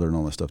son and brother and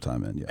all that stuff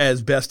time in. Yeah.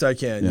 As best I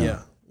can.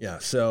 Yeah.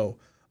 So,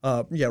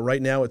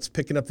 right now it's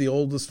picking up the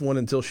oldest one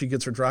until she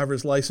gets her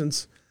driver's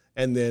license.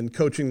 and then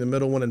coaching the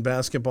middle one in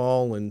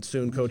basketball, and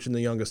soon coaching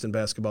the youngest in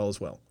basketball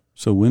as well.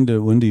 So when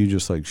do you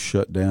just like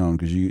shut down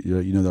because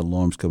you know that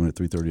alarm's coming at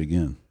 3:30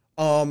 again?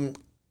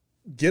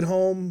 Get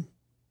home,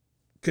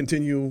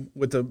 continue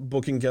with the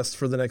booking guests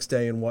for the next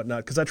day and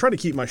whatnot, because I try to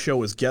keep my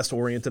show as guest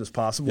oriented as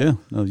possible. Yeah,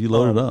 no, you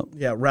load it up.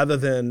 Yeah, rather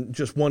than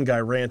just one guy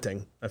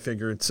ranting. I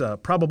figure it's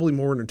probably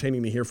more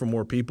entertaining to hear from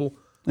more people.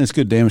 And it's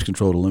good damage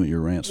control to limit your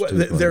rants, too.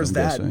 There's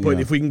that. But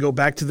if we can go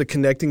back to the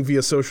connecting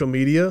via social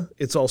media,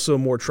 it's also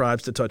more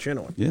tribes to touch in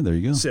on. Yeah, there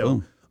you go.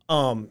 So,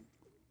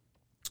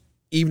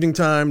 evening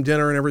time,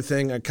 dinner and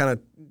everything, I kind of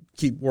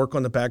keep work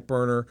on the back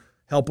burner,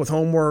 help with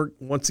homework.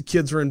 Once the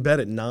kids are in bed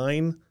at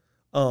 9,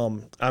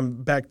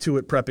 I'm back to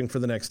it prepping for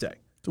the next day.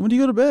 So when do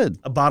you go to bed?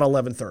 About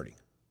 11:30.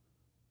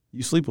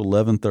 You sleep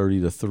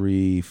 11:30 to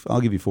 3.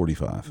 I'll give you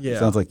 45. Yeah.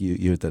 Sounds like you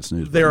hit that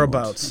snooze button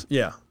Thereabouts. once.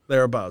 Yeah,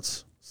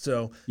 thereabouts.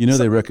 So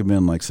they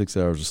recommend like 6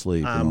 hours of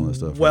sleep and all that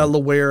stuff. Well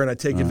aware, and I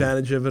take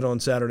advantage of it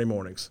on Saturday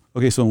mornings.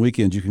 Okay, so on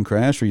weekends you can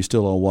crash, or you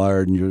still all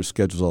wired and your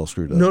schedule's all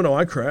screwed up? No,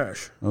 I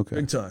crash. Okay.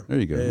 Big time. There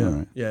you go. Yeah, all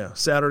right. Yeah,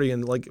 Saturday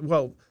and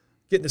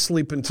getting to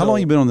sleep until. How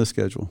long you been on this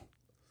schedule?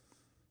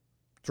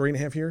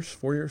 3.5 years,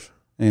 4 years.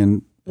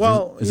 And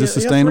is this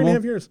sustainable?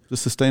 3.5 years. Is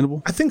this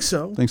sustainable? I think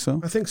so. Think so?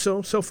 I think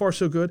so. So far,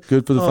 so good.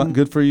 Good for the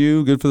good for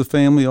you, good for the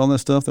family, all that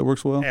stuff that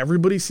works well.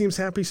 Everybody seems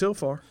happy so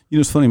far. You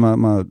know, it's funny.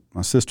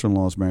 My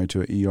sister-in-law is married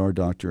to an ER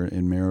doctor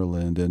in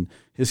Maryland, and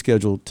his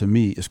schedule to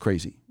me is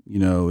crazy. You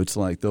know, it's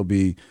like there'll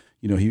be,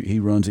 he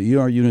runs an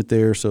ER unit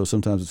there, so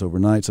sometimes it's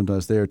overnight,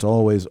 sometimes there. It's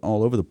always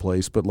all over the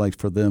place, but like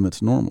for them,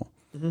 it's normal.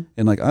 Mm-hmm.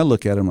 And like I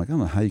look at them like, I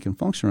don't know how you can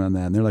function around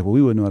that. And they're like, well,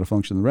 we wouldn't know how to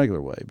function the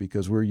regular way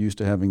because we're used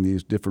to having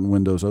these different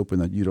windows open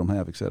that you don't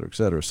have, et cetera, et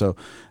cetera. So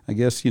I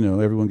guess,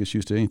 everyone gets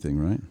used to anything,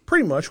 right?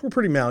 Pretty much. We're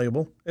pretty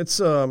malleable.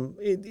 It's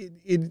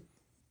it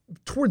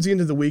towards the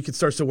end of the week, it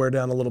starts to wear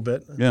down a little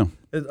bit. Yeah.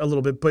 A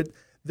little bit. But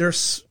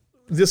this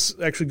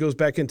actually goes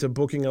back into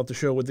booking out the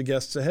show with the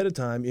guests ahead of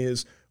time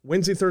is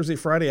Wednesday, Thursday,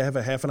 Friday, I have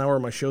a half an hour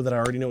of my show that I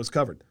already know is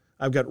covered.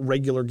 I've got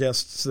regular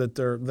guests that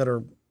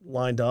are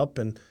lined up,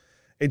 and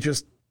it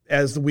just,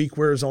 as the week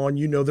wears on,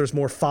 there's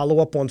more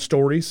follow-up on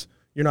stories.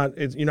 You're not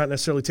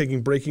necessarily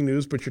taking breaking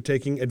news, but you're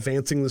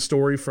advancing the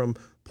story from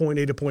point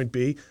A to point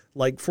B.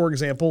 Like, for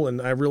example,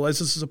 and I realize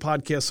this is a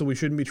podcast, so we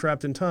shouldn't be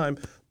trapped in time,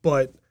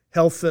 but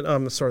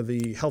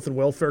the Health and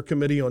Welfare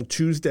Committee on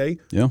Tuesday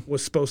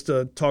was supposed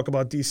to talk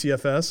about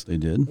DCFS. They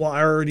did. Well,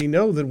 I already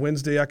know that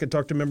Wednesday I could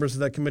talk to members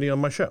of that committee on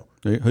my show.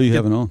 Who are you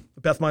having on?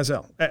 Beth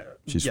Mizell.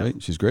 She's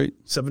great. She's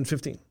great.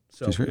 7:15.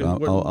 So she's great.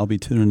 I'll be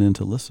tuning in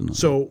to listen.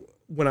 So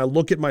when I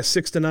look at my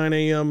 6 to 9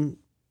 a.m.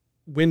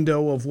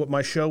 window of what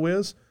my show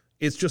is,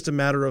 it's just a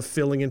matter of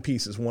filling in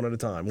pieces one at a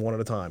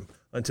time,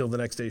 until the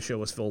next day's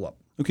show is filled up.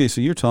 Okay,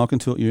 so you're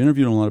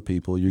interviewing a lot of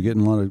people. You're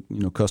getting a lot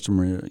of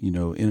customer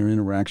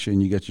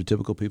interaction. You got your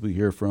typical people you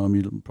hear from.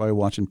 You're probably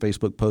watching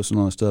Facebook posts and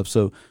all that stuff.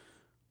 So,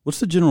 what's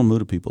the general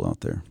mood of people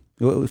out there?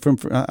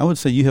 I would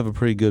say you have a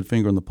pretty good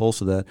finger on the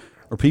pulse of that.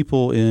 Are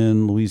people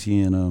in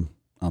Louisiana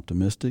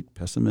optimistic,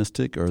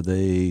 pessimistic? Are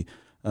they?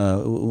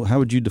 How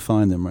would you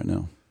define them right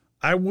now?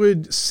 I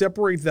would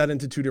separate that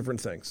into two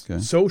different things.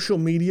 Okay. Social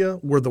media,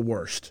 we're the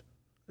worst.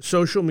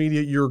 Social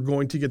media, you're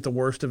going to get the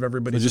worst of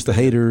everybody. Just the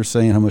haters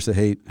saying how much they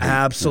hate.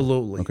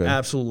 Absolutely. Yeah. Okay.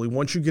 Absolutely.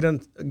 Once you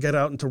get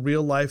out into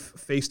real life,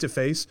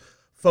 face-to-face,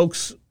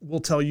 folks will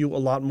tell you a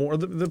lot more.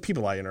 The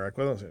people I interact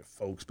with, I don't say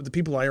folks, but the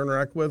people I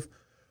interact with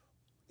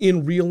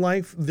in real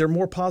life, they're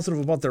more positive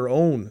about their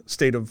own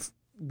state of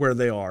where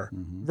they are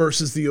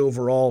versus the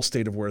overall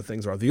state of where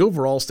things are. The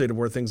overall state of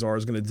where things are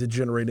is going to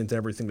degenerate into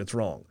everything that's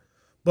wrong.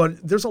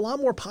 But there's a lot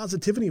more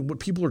positivity in what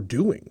people are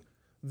doing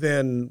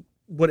than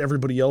what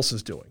everybody else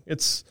is doing.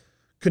 It's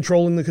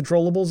controlling the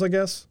controllables, I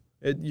guess.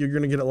 You're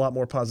going to get a lot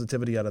more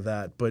positivity out of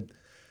that. But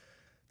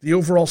the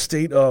overall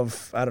state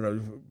of, I don't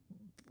know,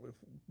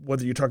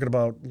 whether you're talking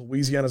about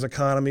Louisiana's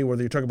economy,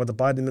 whether you're talking about the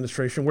Biden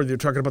administration, whether you're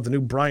talking about the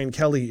new Brian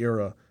Kelly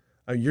era,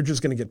 you're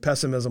just going to get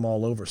pessimism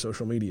all over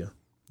social media.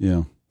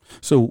 Yeah.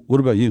 So what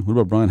about you? What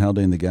about Brian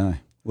Haldane, the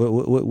guy?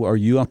 What, are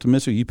you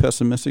optimistic? Are you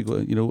pessimistic?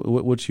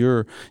 What's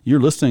you're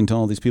listening to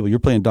all these people. You're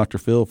playing Dr.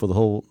 Phil for the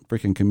whole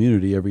freaking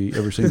community every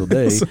single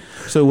day.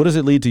 So what does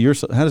it lead to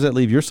how does that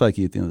leave your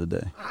psyche at the end of the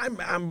day?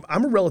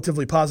 I'm a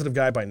relatively positive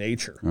guy by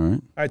nature. All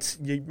right.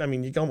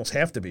 You almost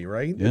have to be,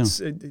 right? Yeah.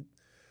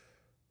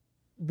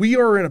 We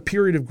are in a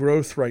period of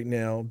growth right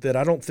now that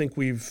I don't think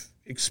we've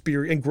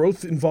experienced, and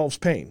growth involves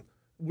pain.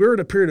 We're at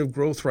a period of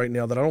growth right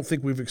now that I don't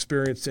think we've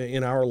experienced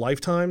in our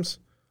lifetimes,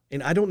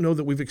 and I don't know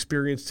that we've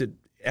experienced it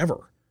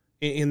ever.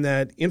 In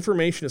that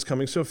information is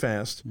coming so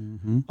fast,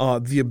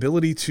 the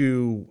ability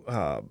to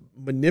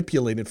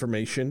manipulate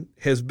information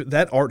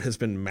that art has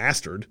been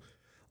mastered.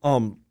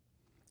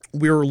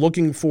 We are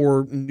looking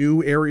for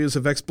new areas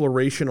of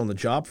exploration on the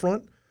job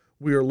front.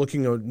 We are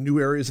looking at new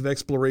areas of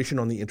exploration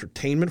on the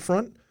entertainment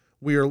front.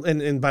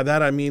 And by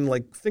that I mean,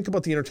 like, think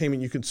about the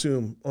entertainment you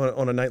consume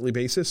on a nightly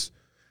basis.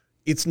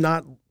 It's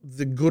not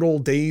the good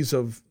old days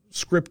of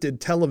scripted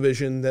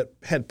television that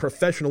had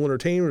professional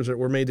entertainers that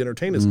were made to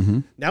entertain us.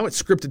 Now it's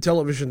scripted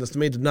television that's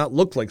made to not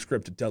look like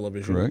scripted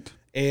television. Correct.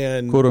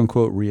 and quote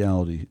unquote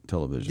reality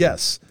television.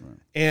 Yes. Right.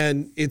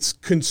 And it's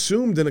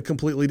consumed in a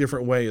completely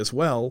different way as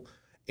well.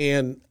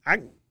 And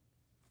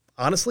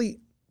honestly,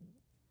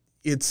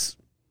 it's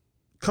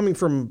coming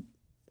from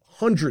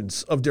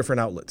hundreds of different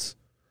outlets.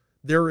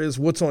 There is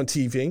what's on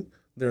TV.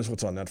 There's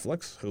what's on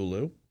Netflix,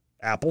 Hulu,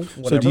 Apple,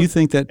 whatever. So do you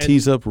think that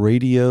tees up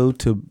radio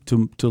to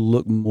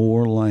look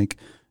more like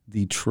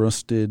the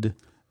trusted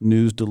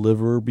news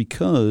deliverer,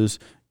 because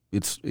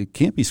it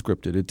can't be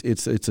scripted.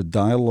 It's a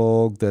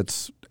dialogue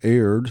that's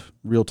aired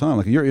real time.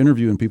 Like you're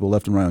interviewing people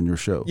left and right on your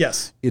show.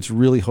 Yes. It's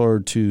really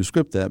hard to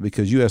script that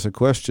because you ask a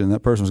question,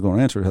 that person's going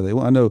to answer it how they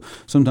want. I know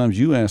sometimes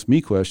you ask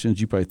me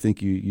questions, you probably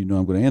think you know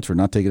I'm going to answer,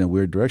 not taking a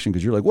weird direction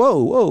because you're like,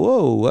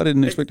 whoa, I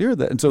didn't expect to hear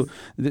that. And so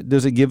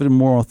does it give it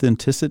more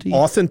authenticity?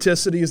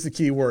 Authenticity is the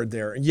key word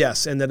there.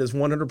 Yes, and that is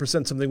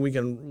 100% something we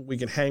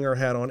can hang our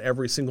hat on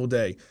every single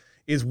day,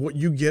 is what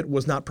you get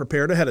was not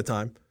prepared ahead of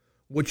time.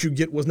 What you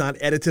get was not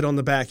edited on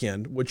the back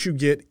end. What you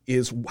get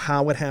is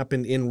how it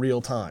happened in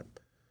real time.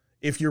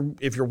 If you're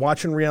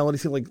watching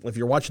reality, like if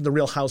you're watching The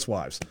Real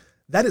Housewives,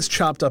 that is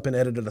chopped up and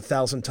edited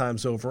 1,000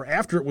 times over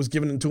after it was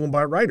given to them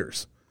by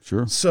writers.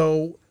 Sure.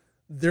 So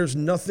there's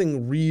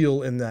nothing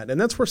real in that. And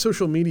that's where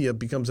social media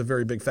becomes a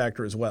very big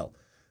factor as well.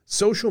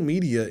 Social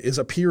media is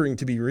appearing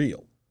to be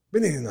real,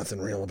 but there's nothing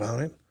real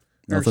about it.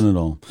 Nothing at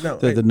all. No,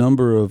 the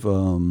number of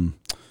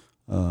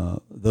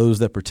those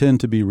that pretend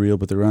to be real,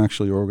 but they're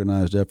actually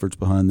organized efforts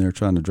behind there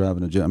trying to drive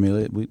an agenda. I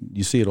mean,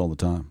 you see it all the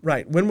time.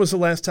 Right. When was the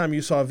last time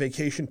you saw a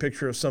vacation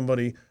picture of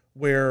somebody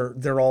where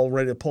they're all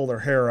ready to pull their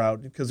hair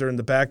out because they're in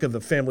the back of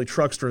the family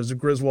truckster as the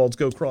Griswolds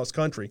go cross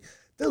country?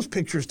 Those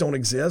pictures don't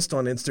exist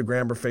on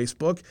Instagram or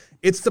Facebook.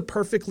 It's the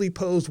perfectly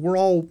posed,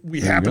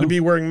 we happen to be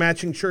wearing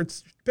matching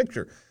shirts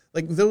picture.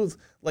 Like those,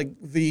 like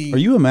the... Are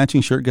you a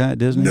matching shirt guy at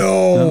Disney?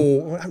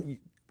 No.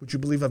 Would you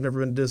believe I've never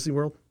been to Disney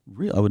World?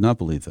 Really? I would not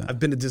believe that. I've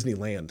been to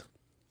Disneyland.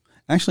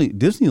 Actually,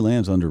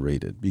 Disneyland's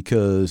underrated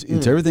because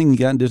it's everything you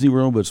got in Disney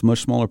World, but it's a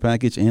much smaller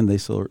package, and they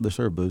serve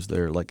booths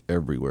there like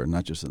everywhere,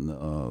 not just in the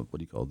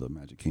the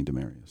Magic Kingdom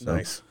area. So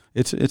nice.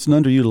 It's an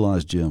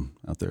underutilized gym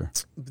out there.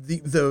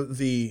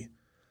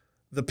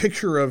 The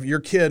picture of your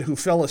kid who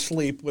fell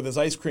asleep with his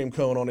ice cream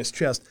cone on his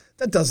chest,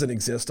 that doesn't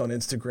exist on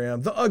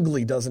Instagram. The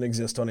ugly doesn't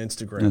exist on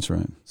Instagram. That's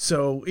right.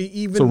 So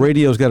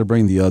radio's got to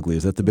bring the ugly.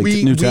 Is that the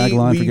big new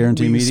tagline for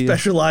Guarantee Media? We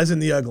specialize in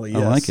the ugly,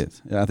 yes. I like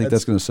it. Yeah, I think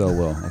that's going to sell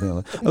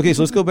well. Okay,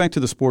 so let's go back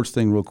to the sports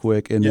thing real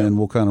quick, and then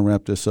we'll kind of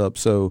wrap this up.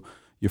 So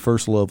your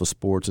first love of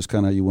sports is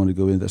kind of how you want to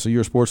go into that. So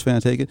you're a sports fan, I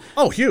take it?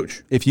 Oh,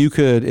 huge. If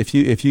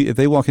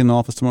they walk in the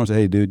office tomorrow and say,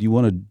 hey, dude, you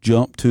want to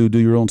jump to do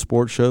your own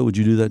sports show, would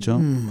you do that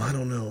jump? I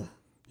don't know.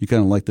 You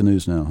kind of like the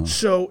news now, huh?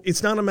 So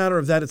it's not a matter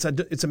of that.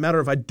 It's a matter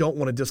of I don't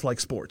want to dislike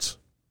sports.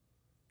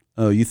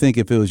 Oh, you think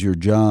if it was your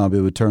job,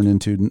 it would turn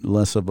into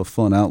less of a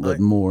fun outlet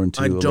and more into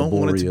a laborious... I don't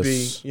want it to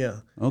be, yeah.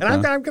 Okay.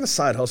 And I've got a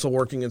side hustle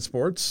working in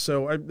sports,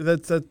 so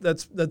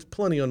that's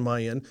plenty on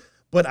my end.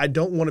 But I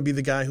don't want to be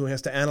the guy who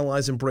has to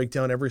analyze and break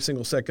down every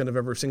single second of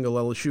every single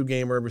LSU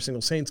game or every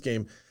single Saints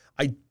game.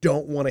 I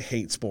don't want to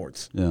hate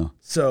sports. Yeah.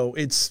 So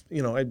it's,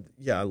 I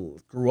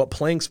grew up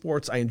playing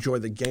sports. I enjoy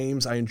the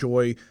games. I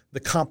enjoy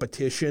the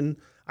competition.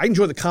 I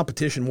enjoy the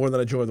competition more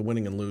than I enjoy the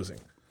winning and losing.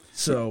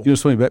 So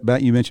it's funny.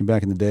 You mentioned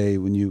back in the day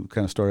when you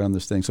kind of started on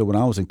this thing. So when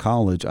I was in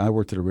college, I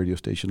worked at a radio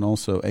station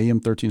also, AM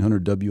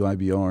 1300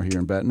 WIBR here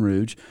in Baton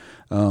Rouge.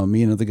 Me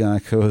and another guy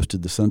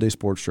co-hosted the Sunday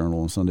Sports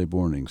Journal on Sunday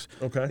mornings.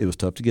 Okay. It was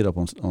tough to get up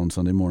on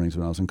Sunday mornings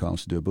when I was in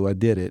college to do it, but I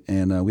did it.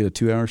 And we had a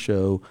 2-hour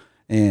show.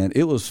 And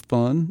it was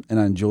fun, and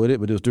I enjoyed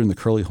it, but it was during the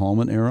Curly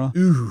Hallman era.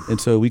 Ooh.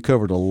 And so we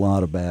covered a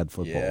lot of bad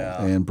football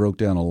and broke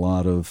down a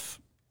lot of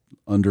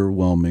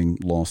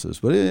underwhelming losses.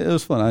 But it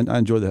was fun. I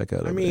enjoyed the heck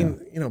out of it. I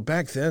mean,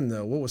 back then,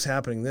 though, what was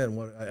happening then?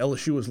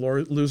 LSU was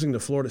losing to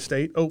Florida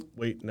State? Oh,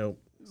 wait, no.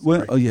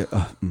 Well,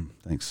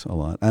 thanks a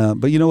lot.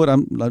 But you know what?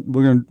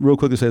 We're going to real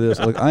quickly say this.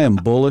 Like, I am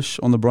bullish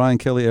on the Brian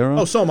Kelly era.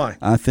 Oh, so am I.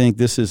 I think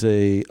this is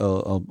a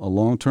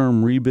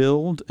long-term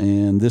rebuild,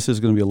 and this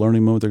is going to be a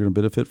learning moment they're going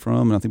to benefit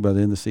from. And I think by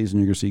the end of the season,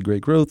 you're going to see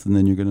great growth, and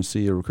then you're going to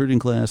see a recruiting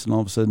class, and all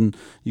of a sudden,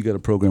 you got a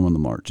program on the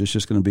march. It's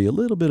just going to be a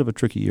little bit of a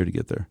tricky year to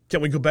get there. Can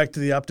we go back to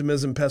the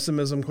optimism,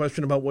 pessimism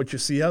question about what you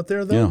see out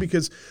there, though? Yeah.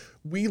 Because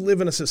we live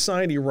in a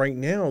society right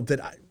now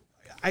that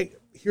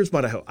here's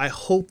what I hope. I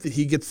hope that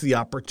he gets the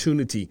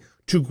opportunity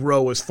to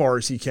grow as far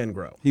as he can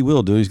grow. He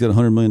will do. He's got a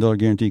 $100 million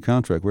guaranteed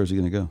contract. Where's he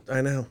going to go?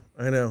 I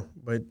know.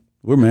 But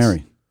we're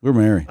married.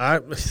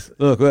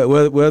 Look,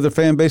 whether the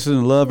fan base is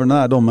in love or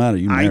not, it don't matter.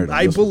 You married.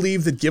 I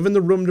believe that given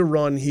the room to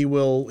run, he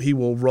will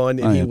run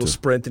and he will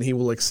sprint and he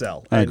will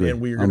excel. I agree.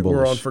 And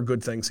we're on for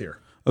good things here.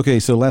 Okay,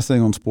 so last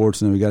thing on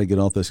sports, and then we got to get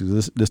off this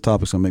because this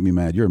topic's going to make me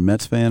mad. You're a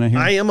Mets fan, I hear?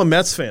 I am a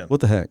Mets fan. What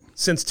the heck?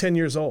 Since 10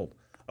 years old.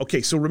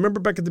 Okay, so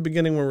remember back at the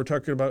beginning when we were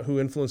talking about who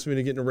influenced me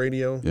to get into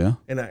radio? Yeah.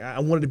 And I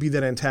wanted to be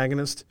that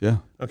antagonist. Yeah.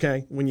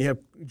 Okay, when you have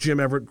Jim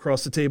Everett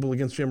cross the table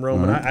against Jim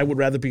Rome, and I would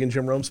rather be in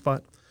Jim Rome's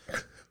spot.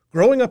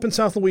 Growing up in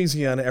South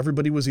Louisiana,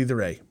 everybody was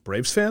either a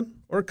Braves fan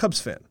or a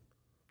Cubs fan.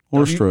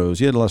 Or Stros.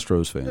 You had a lot of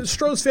Stros fans.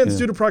 Stros fans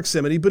due to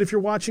proximity, but if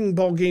you're watching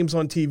ball games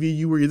on TV,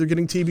 you were either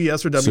getting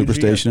TBS or WGN.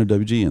 Superstation or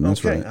WGN,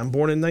 that's right. I'm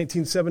born in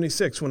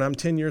 1976. When I'm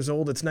 10 years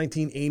old, it's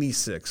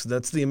 1986.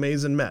 That's the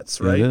Amazing Mets,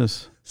 right? It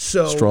is.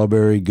 So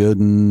Strawberry,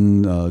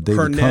 Gooden,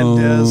 David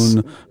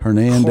Cone,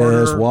 Hernandez,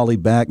 Carter, Wally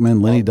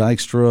Backman, Lenny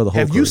Dykstra, the whole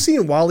Have crew. you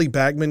seen Wally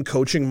Backman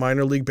coaching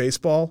minor league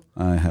baseball?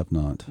 I have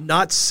not.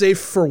 Not safe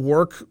for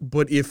work,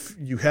 but if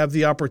you have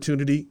the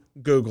opportunity,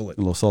 Google it.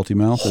 A little salty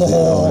mouth? Okay.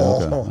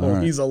 All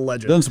right. He's a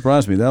legend. Doesn't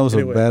surprise me. That was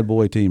a bad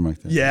boy team right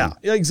there. Yeah,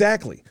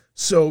 exactly.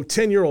 So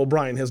 10-year-old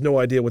Brian has no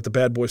idea what the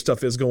bad boy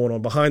stuff is going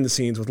on behind the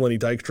scenes with Lenny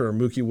Dykstra or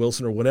Mookie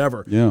Wilson or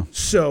whatever. Yeah.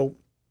 So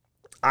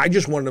I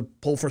just wanted to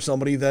pull for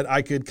somebody that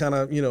I could kind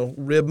of,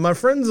 rib my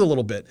friends a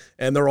little bit.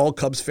 And they're all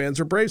Cubs fans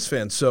or Braves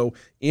fans. So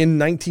in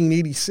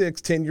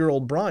 1986,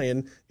 10-year-old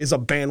Brian is a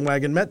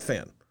bandwagon Met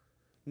fan.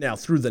 Now,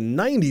 through the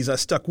 90s, I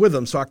stuck with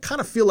him. So I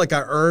kind of feel like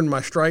I earned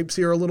my stripes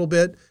here a little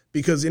bit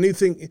because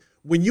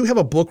when you have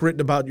a book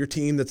written about your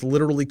team that's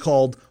literally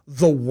called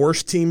The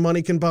Worst Team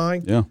Money Can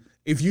Buy,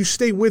 if you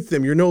stay with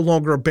them, you're no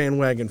longer a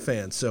bandwagon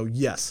fan. So,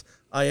 yes,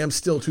 I am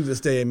still to this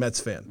day a Mets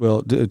fan.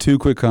 Well, two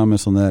quick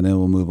comments on that, and then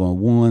we'll move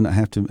on. One, I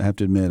have to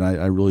admit,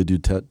 I really do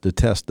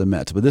detest the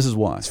Mets, but this is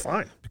why. It's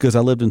fine. Because I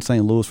lived in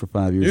St. Louis for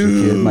 5 years as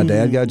a kid. My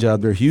dad got a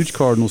job there, huge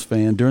Cardinals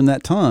fan. During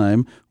that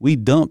time, we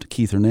dumped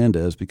Keith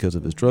Hernandez because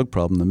of his drug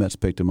problem. The Mets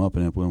picked him up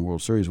and won a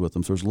World Series with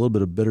him, so there's a little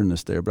bit of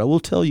bitterness there. But I will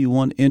tell you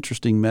one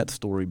interesting Mets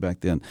story back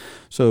then.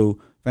 So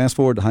fast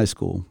forward to high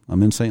school.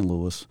 I'm in St.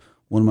 Louis.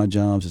 One of my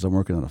jobs is I'm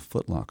working at a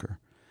Foot Locker.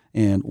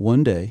 And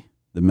one day,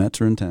 the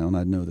Mets are in town.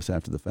 I know this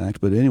after the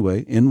fact. But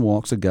anyway, in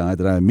walks a guy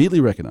that I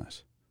immediately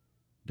recognize,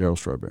 Darryl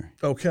Strawberry.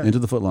 Okay. Into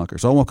the Foot Locker.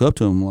 So I walk up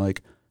to him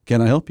like,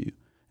 can I help you?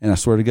 And I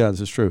swear to God,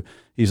 this is true.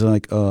 He's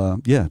like,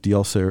 yeah, do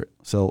y'all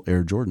sell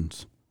Air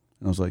Jordans?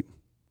 And I was like,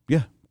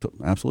 yeah,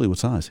 absolutely. What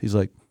size? He's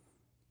like,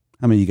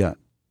 how many you got?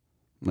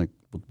 I'm like,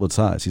 what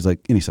size? He's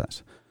like, any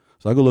size.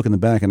 So I go look in the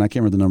back, and I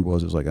can't remember the number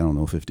was. It was like, I don't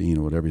know, 15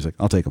 or whatever. He's like,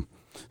 I'll take them.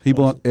 He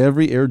bought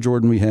every Air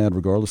Jordan we had,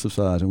 regardless of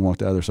size, and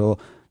walked out of there. So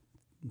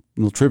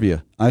little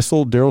trivia. I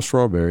sold Darryl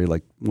Strawberry,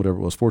 like whatever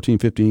it was, 14,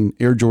 15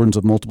 Air Jordans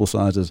of multiple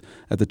sizes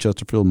at the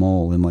Chesterfield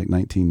Mall in like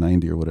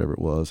 1990 or whatever it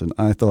was. And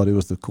I thought it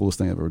was the coolest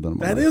thing I've ever done in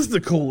my life. That is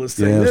the coolest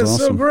thing. Yeah, That's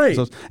awesome. so great.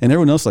 And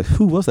everyone else like,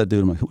 who was that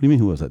dude? I'm like, what do you mean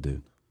who was that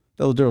dude?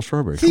 That was Darryl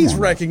Strawberry. He's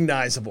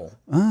recognizable.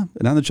 And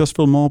on the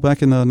Chesterfield Mall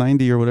back in the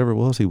 90 or whatever it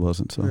was, he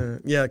wasn't. So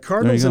yeah,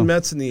 Cardinals and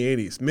Mets in the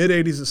 80s,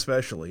 mid-80s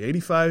especially,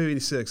 85,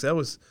 86. That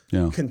was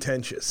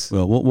contentious.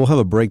 Well, we'll have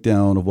a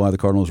breakdown of why the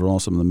Cardinals are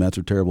awesome and the Mets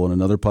are terrible in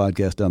another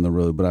podcast down the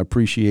road, but I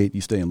appreciate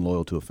you staying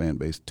loyal to a fan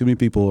base. Too many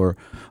people are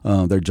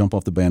they jump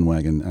off the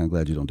bandwagon. I'm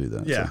glad you don't do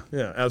that.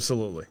 Yeah,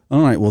 absolutely.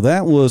 All right, well,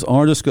 that was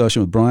our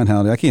discussion with Brian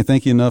Howdy. I can't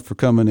thank you enough for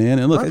coming in.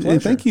 And look,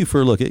 and thank you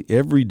for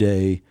every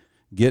day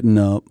getting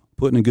up,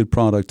 putting a good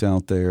product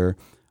out there.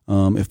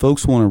 If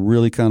folks want to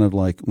really kind of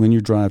like win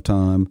your drive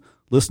time,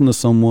 listen to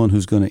someone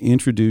who's going to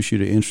introduce you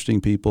to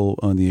interesting people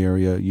in the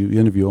area. You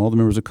interview all the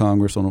members of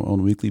Congress on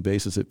a weekly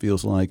basis. It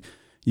feels like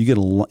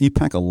you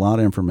pack a lot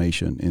of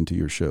information into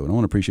your show. And I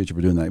want to appreciate you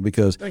for doing that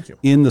because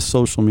in the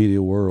social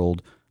media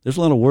world, there's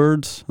a lot of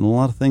words and a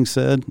lot of things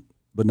said,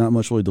 but not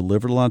much really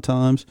delivered a lot of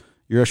times.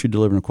 You're actually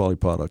delivering a quality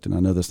product, and I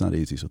know that's not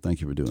easy, so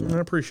thank you for doing that. I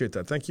appreciate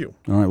that. Thank you.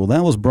 All right, well,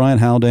 that was Brian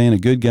Haldane, a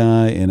good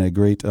guy and a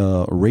great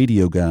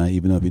radio guy,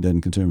 even though he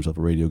doesn't consider himself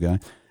a radio guy.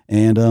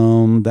 And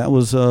that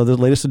was the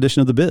latest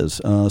edition of The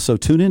Biz. So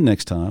tune in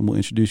next time. We'll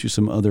introduce you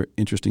some other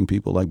interesting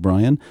people like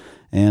Brian,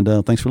 and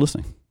thanks for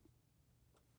listening.